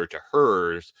similar to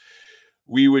hers,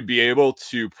 we would be able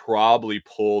to probably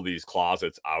pull these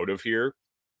closets out of here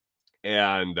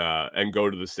and go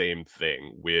to the same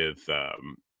thing with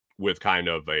kind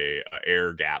of a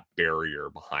air gap barrier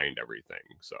behind everything.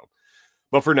 So,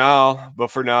 but for now,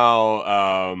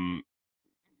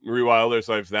 Rewilders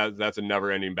Life, that's a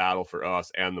never ending battle for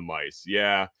us and the mice.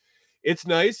 Yeah. It's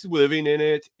nice living in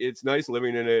it.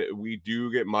 We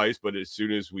do get mice, but as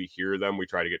soon as we hear them, we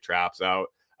try to get traps out.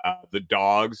 The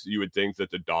dogs, you would think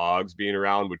that the dogs being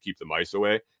around would keep the mice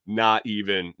away. Not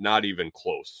even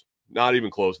close. Not even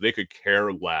close. They could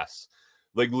care less.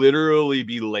 Like literally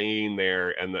be laying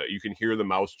there and you can hear the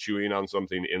mouse chewing on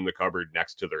something in the cupboard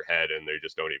next to their head and they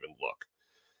just don't even look.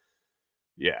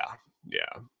 Yeah.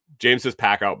 James says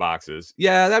pack out boxes.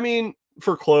 Yeah, I mean,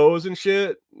 for clothes and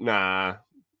shit, nah.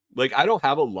 Like, I don't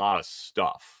have a lot of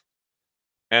stuff.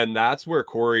 And that's where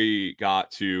Corey got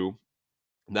to.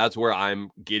 That's where I'm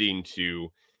getting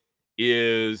to,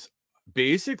 is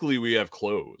basically we have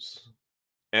clothes.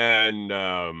 And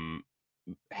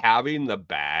having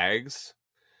bags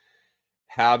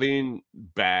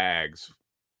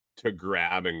to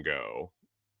grab and go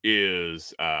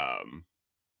is I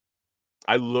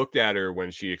looked at her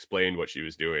when she explained what she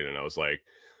was doing and I was like,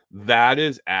 that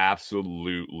is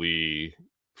absolutely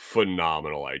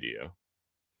phenomenal idea.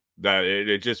 That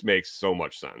it just makes so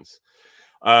much sense.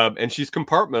 And she's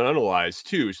compartmentalized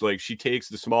too. So like she takes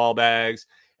the small bags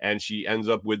and she ends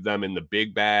up with them in the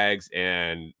big bags.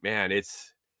 And man,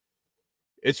 it's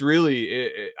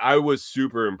really, I was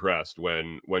super impressed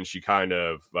when she kind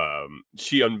of,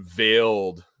 she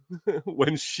unveiled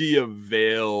when she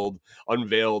unveiled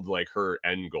like her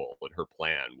end goal and her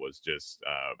plan was just,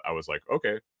 I was like,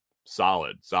 okay,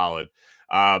 solid.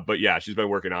 But yeah, she's been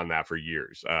working on that for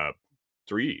years,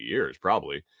 3 years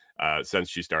probably, since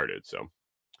she started. So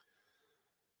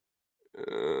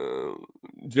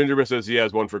Gingerbread says he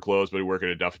has one for clothes, but he work in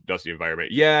a dusty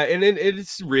environment. Yeah, and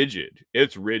it's rigid.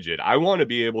 It's rigid. I want to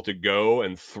be able to go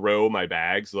and throw my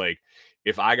bags. Like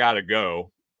if I gotta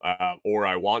go, or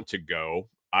I want to go,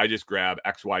 I just grab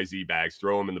XYZ bags,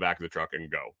 throw them in the back of the truck,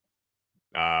 and go.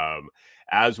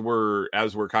 As we're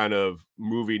kind of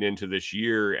moving into this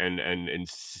year and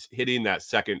hitting that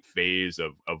second phase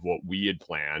of what we had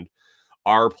planned,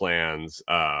 our plans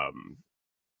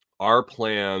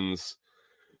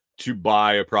to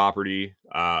buy a property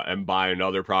and buy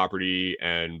another property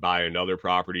and buy another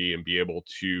property and be able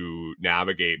to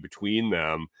navigate between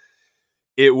them.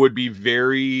 It would be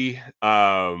very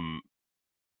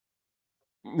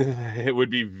it would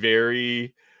be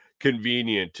very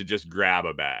convenient to just grab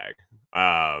a bag.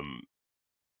 Hunter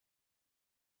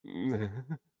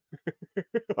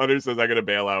says I'm gonna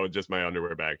bail out with just my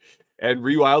underwear bag. And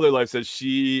Rewilder Life says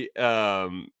she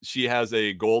has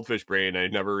a goldfish brain. I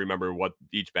never remember what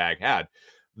each bag had.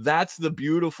 That's the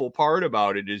beautiful part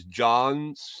about it, is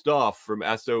John's stuff from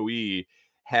SOE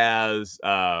has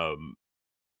all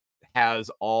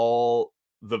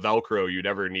the Velcro you'd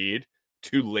ever need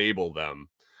to label them.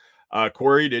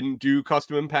 Corey didn't do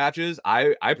custom patches.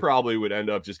 I probably would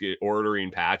end up just ordering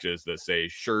patches that say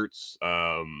shirts,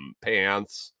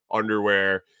 pants,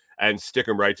 underwear, and stick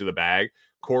them right to the bag.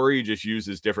 Corey just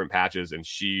uses different patches, and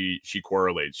she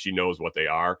correlates. She knows what they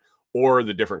are, or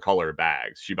the different color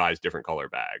bags. She buys different color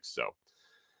bags. So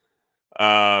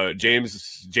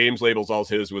James labels all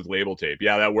his with label tape.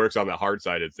 Yeah, that works on the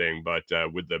hard-sided thing, but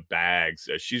with the bags,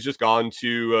 she's just gone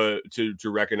to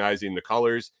recognizing the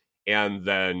colors and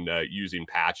then using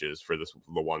patches for the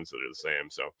ones that are the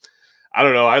same. So I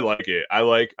don't know. I like it. I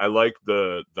like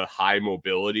the high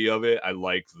mobility of it. I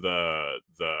like the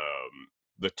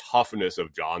toughness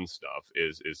of John's stuff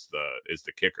is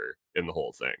the kicker in the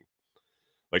whole thing.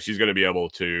 Like, she's going to be able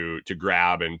to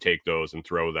grab and take those and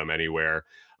throw them anywhere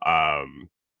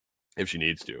if she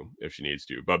needs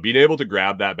to. But being able to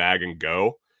grab that bag and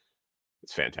go,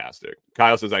 it's fantastic.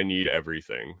 Kyle says, I need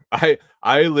everything. I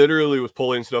literally was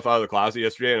pulling stuff out of the closet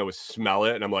yesterday, and I would smell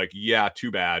it, and I'm like, yeah,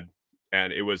 too bad.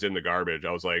 And it was in the garbage.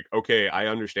 I was like, okay, I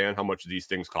understand how much these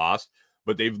things cost,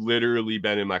 but they've literally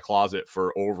been in my closet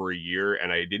for over a year,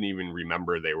 and I didn't even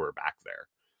remember they were back there.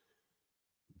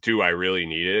 Do I really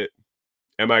need it?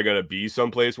 Am I going to be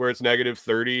someplace where it's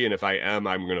 -30? And if I am,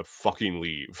 I'm going to fucking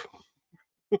leave.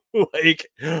 Like,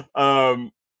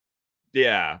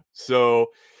 yeah. So,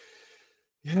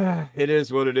 yeah, it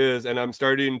is what it is. And I'm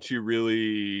starting to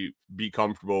really be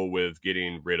comfortable with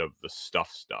getting rid of the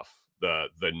stuff, the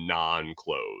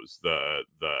non-clothes, the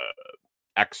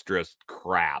extra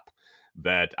crap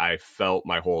that I felt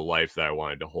my whole life that I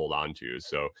wanted to hold on to.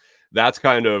 So that's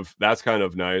kind of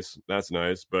nice. That's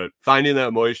nice. But finding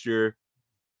that moisture,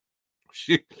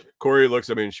 Corey looks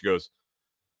at me and she goes,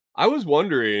 I was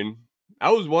wondering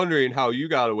how you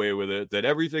got away with it, that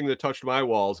everything that touched my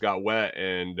walls got wet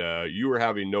and you were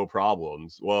having no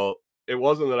problems. Well, it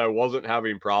wasn't that I wasn't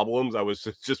having problems. I was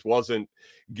just wasn't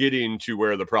getting to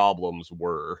where the problems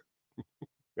were.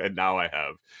 And now I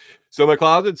have. So my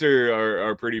closets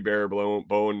are pretty bare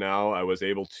bone now. I was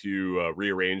able to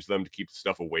rearrange them to keep the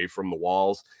stuff away from the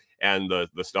walls, and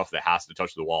the stuff that has to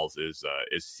touch the walls is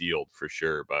sealed for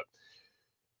sure. But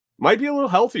might be a little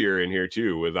healthier in here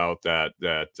too, without that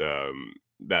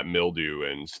mildew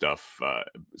and stuff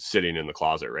sitting in the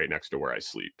closet right next to where I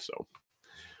sleep. So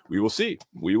we will see.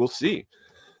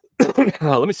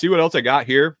 Let me see what else I got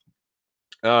here.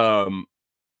 I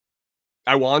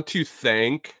want to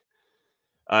thank.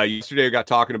 Yesterday I got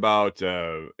talking about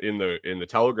in the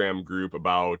Telegram group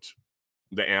about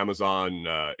the Amazon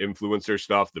influencer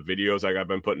stuff, the videos I've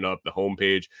been putting up, the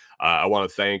homepage. I want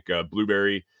to thank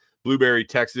Blueberry,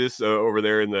 Texas, over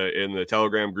there in the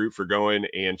Telegram group for going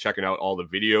and checking out all the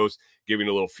videos, giving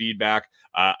a little feedback.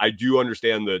 I do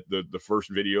understand the first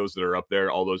videos that are up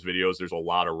there, all those videos, there's a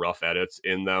lot of rough edits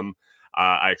in them.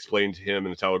 I explained to him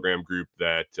in the Telegram group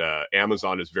that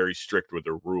Amazon is very strict with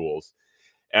their rules.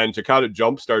 And to kind of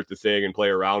jumpstart the thing and play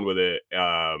around with it,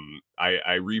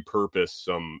 I repurposed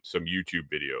some YouTube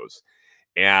videos.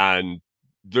 And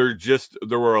there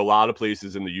were a lot of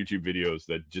places in the YouTube videos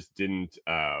that just didn't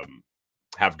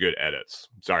have good edits.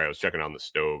 Sorry, I was checking on the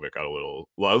stove. It got a little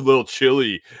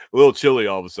chilly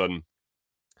all of a sudden.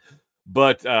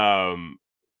 But I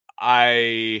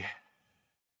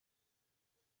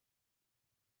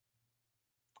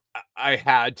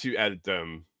had to edit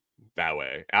them that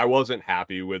way. I wasn't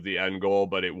happy with the end goal,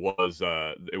 but it was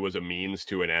a means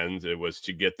to an end. It was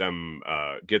to get them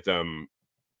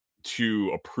to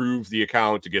approve the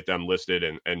account, to get them listed,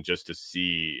 and just to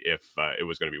see if it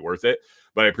was going to be worth it.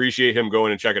 But I appreciate him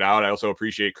going and check it out. I also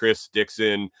appreciate Chris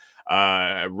Dixon,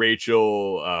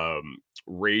 Rachel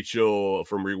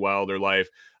from Rewilder Life,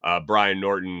 Brian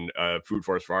Norton, Food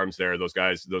Forest Farms there. Those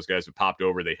guys have popped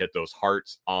over. They hit those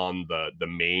hearts on the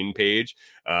main page.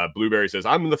 Blueberry says,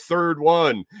 I'm the third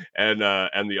one. And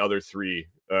the other three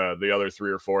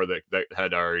or four that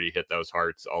had already hit those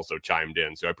hearts also chimed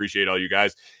in. So I appreciate all you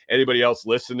guys. Anybody else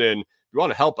listening, if you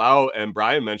want to help out, and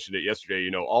Brian mentioned it yesterday,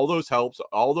 all those helps,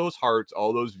 all those hearts,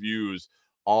 all those views,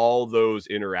 all those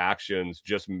interactions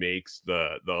just makes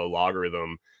the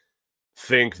logarithm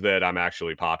think that I'm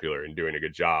actually popular and doing a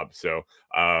good job. So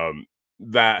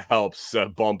that helps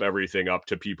bump everything up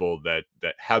to people that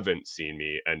haven't seen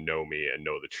me and know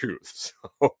the truth.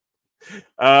 So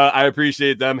I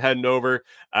appreciate them heading over.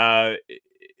 I'll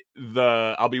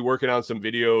be working on some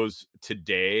videos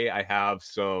today. I have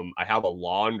a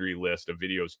laundry list of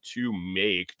videos to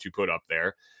make to put up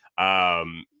there.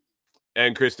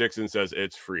 And Chris Dixon says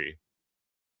it's free.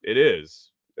 It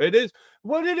is.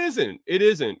 Well, it isn't. It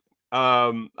isn't.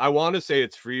 I want to say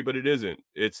it's free, but it isn't.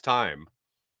 It's time.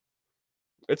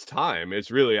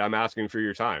 It's really, I'm asking for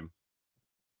your time.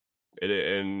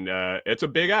 It's a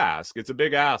big ask. It's a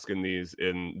big ask in these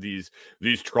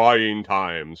trying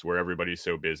times where everybody's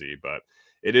so busy, but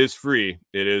it is free.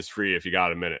 It is free if you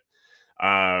got a minute.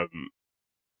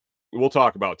 We'll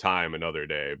talk about time another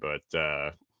day, but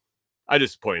I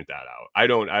just point that out. I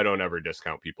don't ever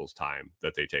discount people's time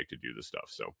that they take to do this stuff.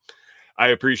 So I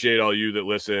appreciate all you that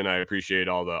listen. I appreciate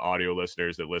all the audio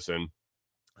listeners that listen.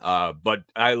 But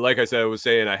like I said, I was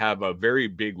saying, I have a very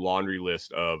big laundry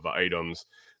list of items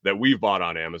that we've bought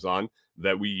on Amazon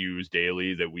that we use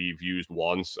daily, that we've used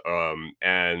once.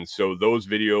 And so those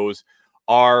videos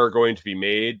are going to be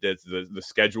made. That the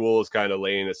schedule is kind of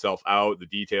laying itself out. The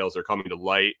details are coming to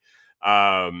light.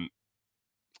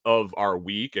 Of our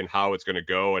week and how it's going to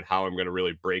go and how I'm going to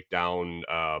really break down,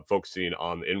 focusing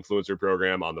on the influencer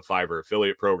program, on the Fiverr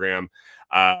affiliate program,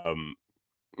 and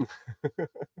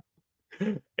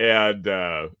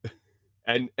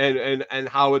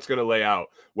how it's going to lay out,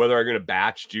 whether I'm going to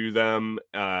batch do them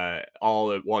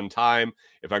all at one time,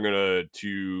 if I'm going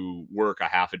to work a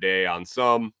half a day on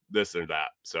some, this or that.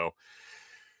 So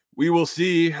we will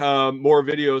see. More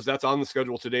videos that's on the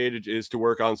schedule today is to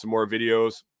work on some more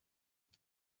videos.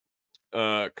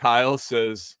 Kyle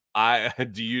says,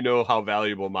 do you know how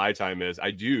valuable my time is?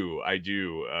 I do,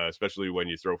 especially when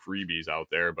you throw freebies out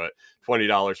there, but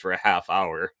 $20 for a half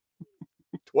hour.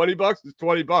 $20 is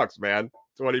 $20, man.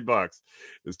 $20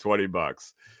 is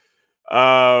 $20.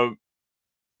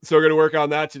 So we're going to work on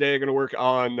that today. I'm going to work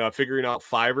on figuring out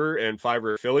Fiverr and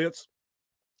Fiverr affiliates.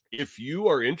 If you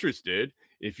are interested,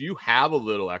 if you have a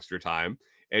little extra time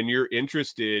and you're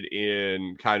interested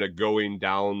in kind of going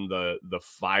down the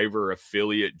Fiverr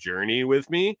affiliate journey with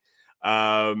me,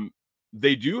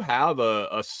 they do have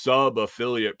a sub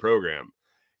affiliate program.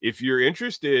 If you're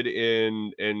interested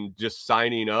in just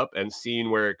signing up and seeing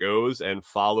where it goes and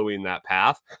following that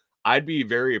path, I'd be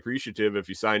very appreciative if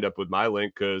you signed up with my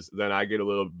link, because then I get a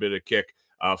little bit of kick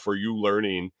for you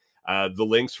learning. The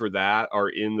links for that are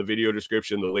in the video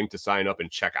description. The link to sign up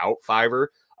and check out Fiverr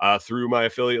through my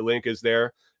affiliate link is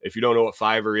there. If you don't know what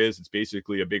Fiverr is, it's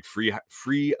basically a big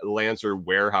freelancer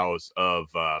warehouse of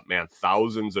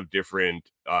thousands of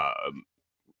different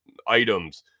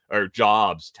items or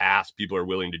jobs, tasks people are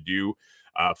willing to do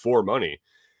for money.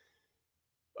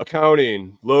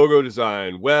 Accounting, logo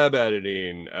design, web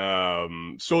editing,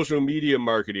 social media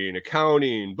marketing,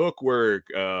 accounting, bookwork,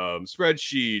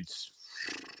 spreadsheets.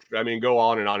 I mean, go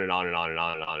on and on and on and on and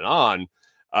on and on and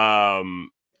on.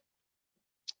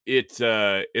 It's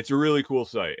a really cool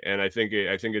site, and I think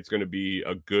it's going to be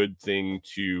a good thing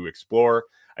to explore.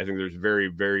 I think there's very,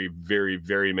 very, very,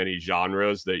 very many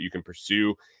genres that you can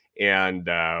pursue, and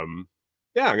I'm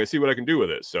gonna see what I can do with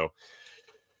it. So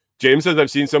James says, I've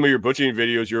seen some of your butchering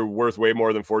videos. You're worth way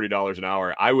more than $40 an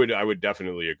hour. I would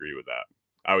definitely agree with that.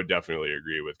 I would definitely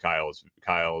agree with Kyle's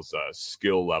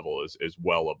skill level is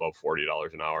well above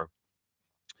 $40 an hour.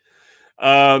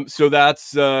 So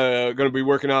that's going to be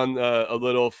working on a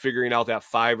little figuring out that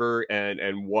Fiverr and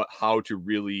how to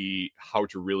really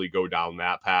go down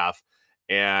that path.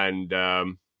 And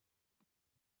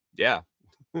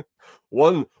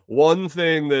one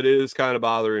thing that is kind of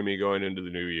bothering me going into the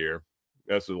new year.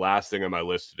 That's the last thing on my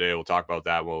list today. We'll talk about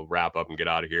that. We'll wrap up and get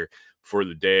out of here for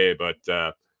the day. But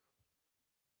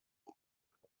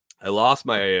I lost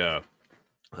my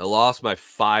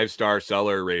 5-star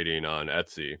seller rating on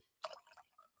Etsy.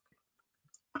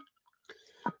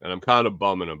 And I'm kind of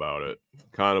bumming about it.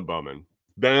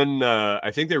 Then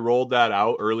I think they rolled that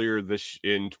out earlier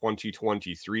in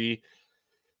 2023.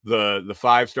 The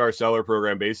 5-star seller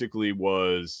program basically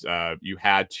was you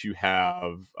had to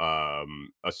have a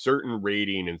certain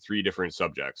rating in 3 different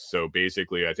subjects. So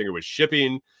basically, I think it was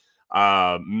shipping,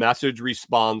 message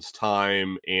response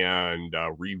time, and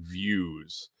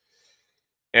reviews.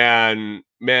 And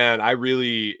man,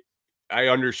 I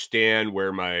understand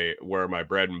where my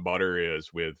bread and butter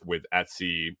is with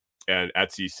Etsy and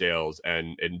Etsy sales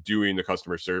and doing the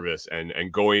customer service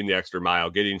and going the extra mile,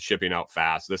 getting shipping out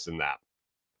fast, this and that.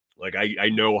 Like I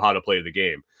know how to play the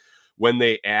game. When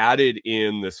they added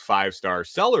in this 5-star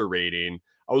seller rating,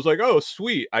 I was like, oh,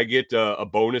 sweet. I get a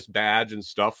bonus badge and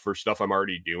stuff for stuff I'm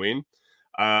already doing.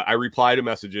 I reply to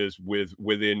messages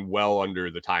within well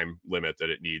under the time limit that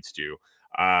it needs to.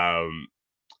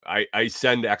 I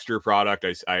send extra product.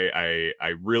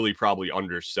 I really probably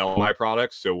undersell my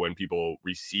products. So when people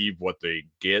receive what they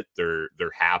get, they're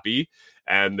happy.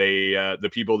 And the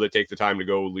people that take the time to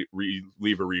go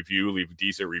leave a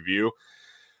decent review.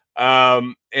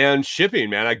 And shipping,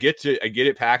 man, I get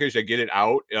it packaged. I get it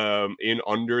out in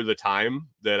under the time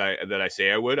that I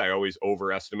say I would. I always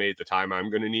overestimate the time I'm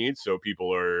going to need. So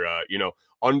people are,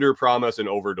 under promise and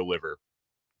over deliver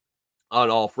on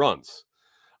all fronts.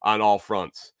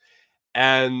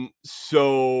 And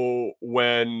so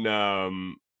when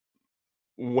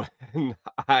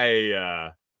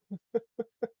I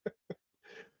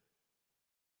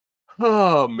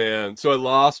Oh man. So I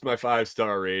lost my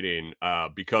 5-star rating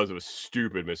because of a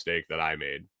stupid mistake that I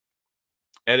made.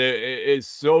 And it is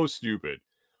so stupid.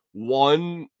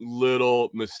 One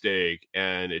little mistake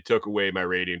and it took away my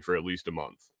rating for at least a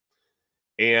month.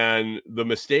 And the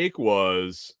mistake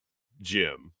was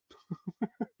Jim.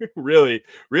 Really,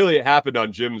 really it happened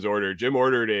on Jim's order. Jim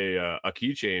ordered a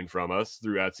keychain from us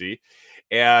through Etsy,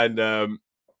 and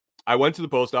I went to the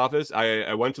post office.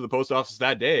 I went to the post office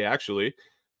that day, actually,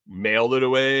 mailed it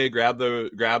away, grabbed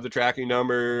the tracking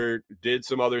number, did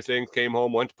some other things, came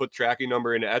home, went to put the tracking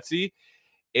number into Etsy,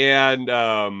 and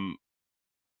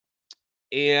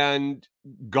and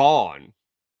gone.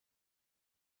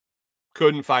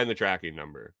 Couldn't find the tracking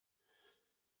number.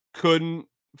 Couldn't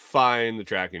find the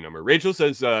tracking number. Rachel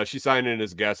says she signed in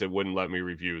as a guest. It wouldn't let me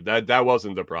review. That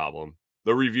wasn't the problem.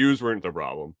 The reviews weren't the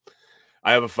problem.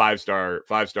 I have a five-star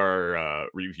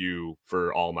review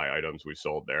for all my items we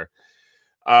sold there.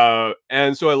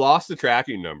 And so I lost the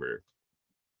tracking number.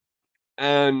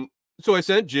 And so I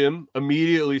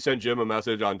immediately sent Jim a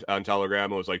message on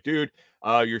Telegram and was like, dude,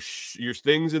 your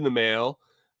thing's in the mail.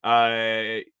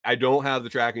 I don't have the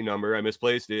tracking number. I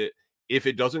misplaced it. If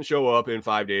it doesn't show up in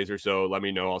 5 days or so, let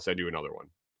me know. I'll send you another one.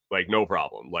 Like, no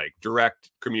problem. Like,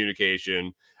 direct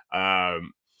communication. I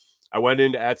went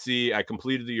into Etsy. I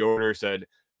completed the order, said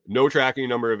no tracking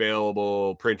number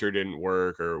available. Printer didn't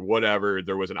work or whatever.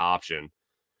 There was an option.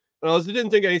 And I didn't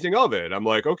think anything of it. I'm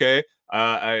like, okay.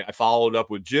 I followed up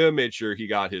with Jim, made sure he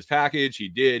got his package. He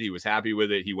did. He was happy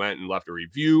with it. He went and left a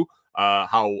review,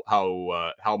 how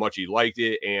much he liked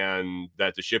it, and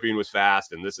that the shipping was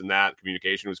fast, and this and that.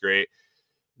 Communication was great.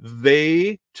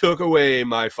 They took away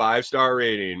my 5-star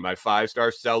rating, my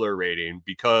 5-star seller rating,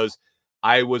 because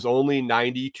I was only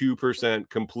 92%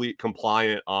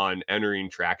 compliant on entering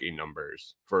tracking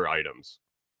numbers for items.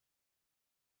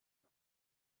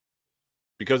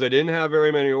 Because I didn't have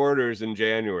very many orders in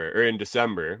January or in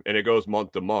December, and it goes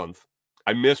month to month.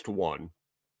 I missed one.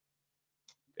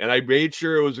 And I made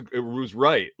sure it was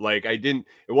right. Like, it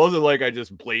wasn't like I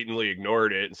just blatantly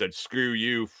ignored it and said, screw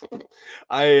you.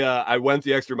 I went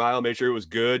the extra mile, made sure it was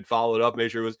good, followed up, made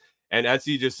sure it was, and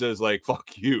Etsy just says, like,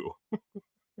 fuck you.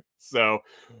 So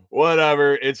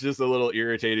whatever, it's just a little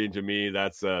irritating to me.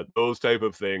 That's those type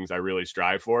of things I really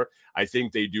strive for. I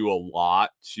think they do a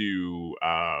lot to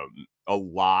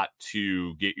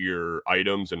get your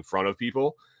items in front of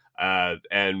people,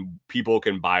 and people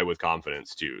can buy with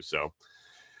confidence too. So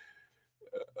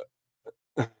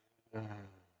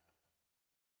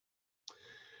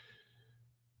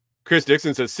Chris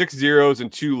Dixon says 6 zeros and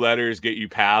 2 letters get you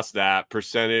past that.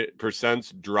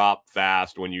 Percents drop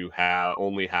fast when you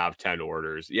only have 10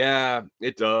 orders. Yeah,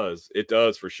 it does. It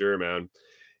does for sure, man.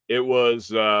 It was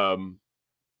yeah.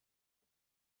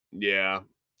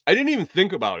 I didn't even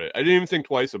think about it. I didn't even think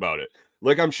twice about it.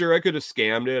 Like, I'm sure I could have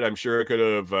scammed it. I'm sure I could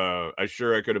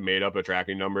have made up a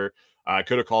tracking number. I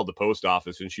could have called the post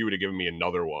office and she would have given me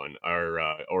another one,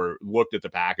 or looked at the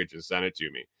package and sent it to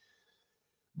me.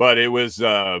 But it was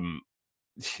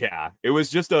yeah, it was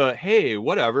just hey,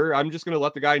 whatever. I'm just going to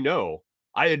let the guy know.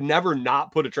 I had never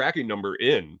not put a tracking number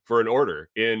in for an order.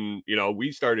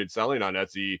 We started selling on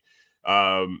Etsy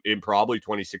in probably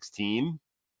 2016.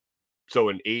 So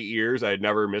in 8 years, I had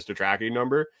never missed a tracking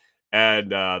number.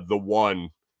 And the one,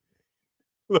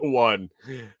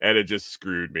 and it just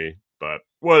screwed me. But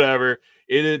whatever.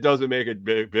 It doesn't make a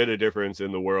bit of difference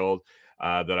in the world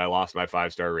that I lost my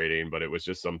 5-star rating, but it was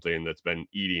just something that's been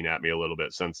eating at me a little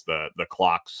bit since the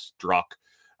clock struck.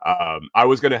 I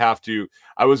was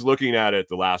looking at it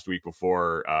the last week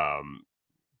before.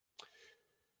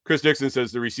 Chris Dixon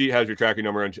says the receipt has your tracking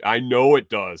number. I know it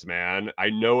does, man. I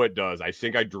know it does. I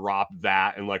think I dropped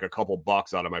that and like a couple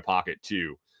bucks out of my pocket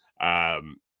too. I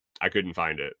couldn't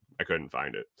find it.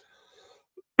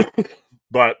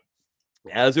 But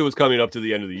as it was coming up to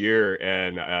the end of the year,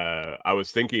 and I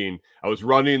was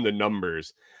running the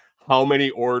numbers, how many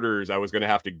orders I was going to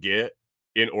have to get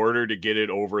in order to get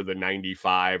it over the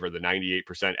 95 or the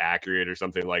 98% accurate or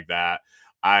something like that.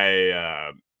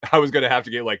 I was going to have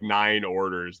to get like 9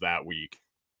 orders that week.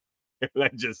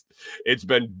 It's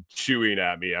been chewing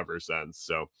at me ever since.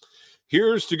 So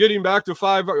here's to getting back to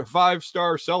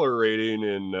 5-star seller rating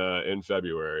in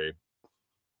February.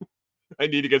 I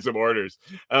need to get some orders.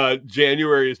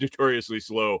 January is notoriously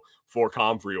slow for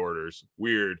Comfrey orders.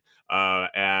 Weird.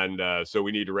 So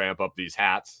we need to ramp up these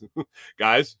hats.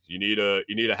 Guys, you need a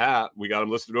hat. We got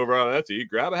them listed over on Etsy.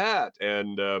 Grab a hat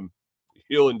and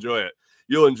you'll enjoy it.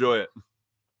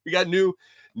 We got new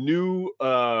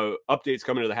updates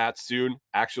coming to the hats soon.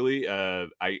 Actually,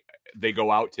 they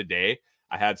go out today.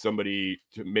 I had somebody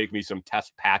to make me some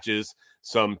test patches,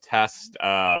 some test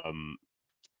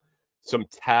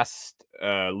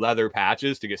leather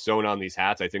patches to get sewn on these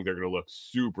hats. I think they're going to look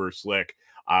super slick.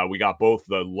 We got both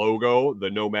the logo, the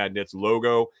Nomad Knits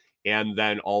logo, and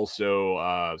then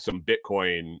also some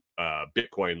Bitcoin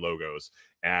logos.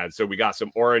 And so we got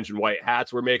some orange and white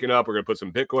hats we're making up. We're going to put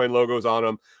some Bitcoin logos on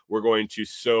them. We're going to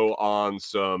sew on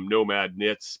some Nomad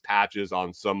Knits patches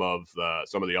on some of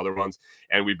the other ones.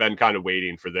 And we've been kind of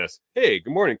waiting for this. Hey,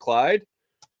 good morning, Clyde.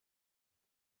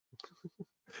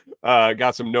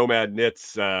 Got some Nomad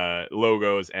Knits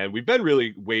logos, and we've been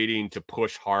really waiting to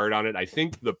push hard on it. I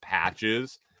think the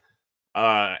patches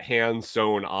hand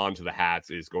sewn onto the hats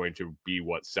is going to be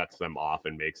what sets them off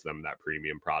and makes them that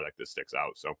premium product that sticks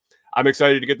out. So I'm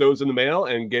excited to get those in the mail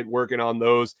and get working on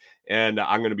those. And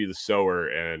I'm going to be the sewer,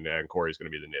 and Corey's going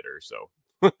to be the knitter. So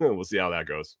we'll see how that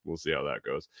goes.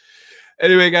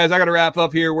 Anyway, guys, I got to wrap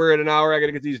up here. We're at an hour. I got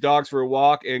to get these dogs for a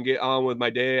walk and get on with my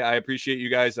day. I appreciate you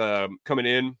guys coming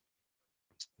in.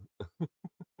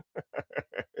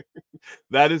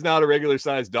 That is not a regular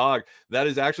sized dog. That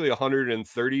is actually a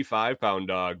 135-pound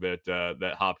dog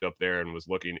that hopped up there and was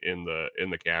looking in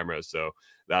the camera. So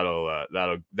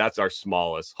that's our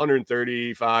smallest,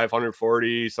 135,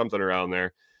 140, something around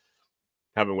there.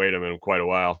 Haven't weighed him in quite a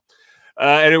while.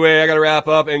 Anyway, I got to wrap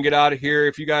up and get out of here.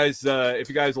 If you guys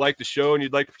like the show and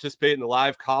you'd like to participate in the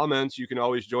live comments, you can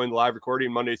always join the live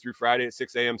recording Monday through Friday at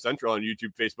 6 a.m. Central on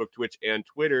YouTube, Facebook, Twitch, and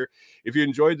Twitter. If you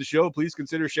enjoyed the show, please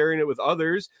consider sharing it with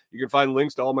others. You can find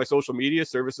links to all my social media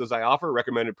services I offer,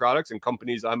 recommended products, and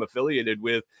companies I'm affiliated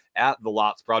with at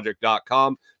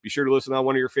thelotsproject.com. Be sure to listen on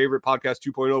one of your favorite Podcast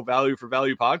 2.0 value for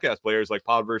value podcast players like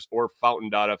Podverse or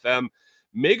Fountain.fm.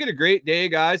 Make it a great day,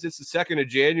 guys. It's the 2nd of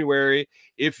January.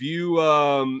 If you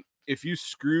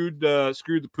screwed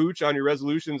the pooch on your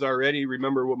resolutions already,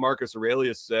 remember what Marcus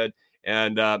Aurelius said,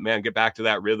 and man, get back to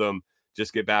that rhythm.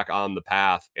 Just get back on the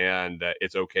path, and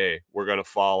it's okay. We're gonna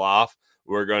fall off.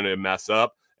 We're gonna mess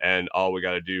up, and all we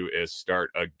got to do is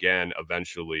start again.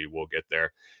 Eventually, we'll get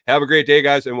there. Have a great day,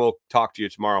 guys, and we'll talk to you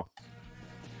tomorrow.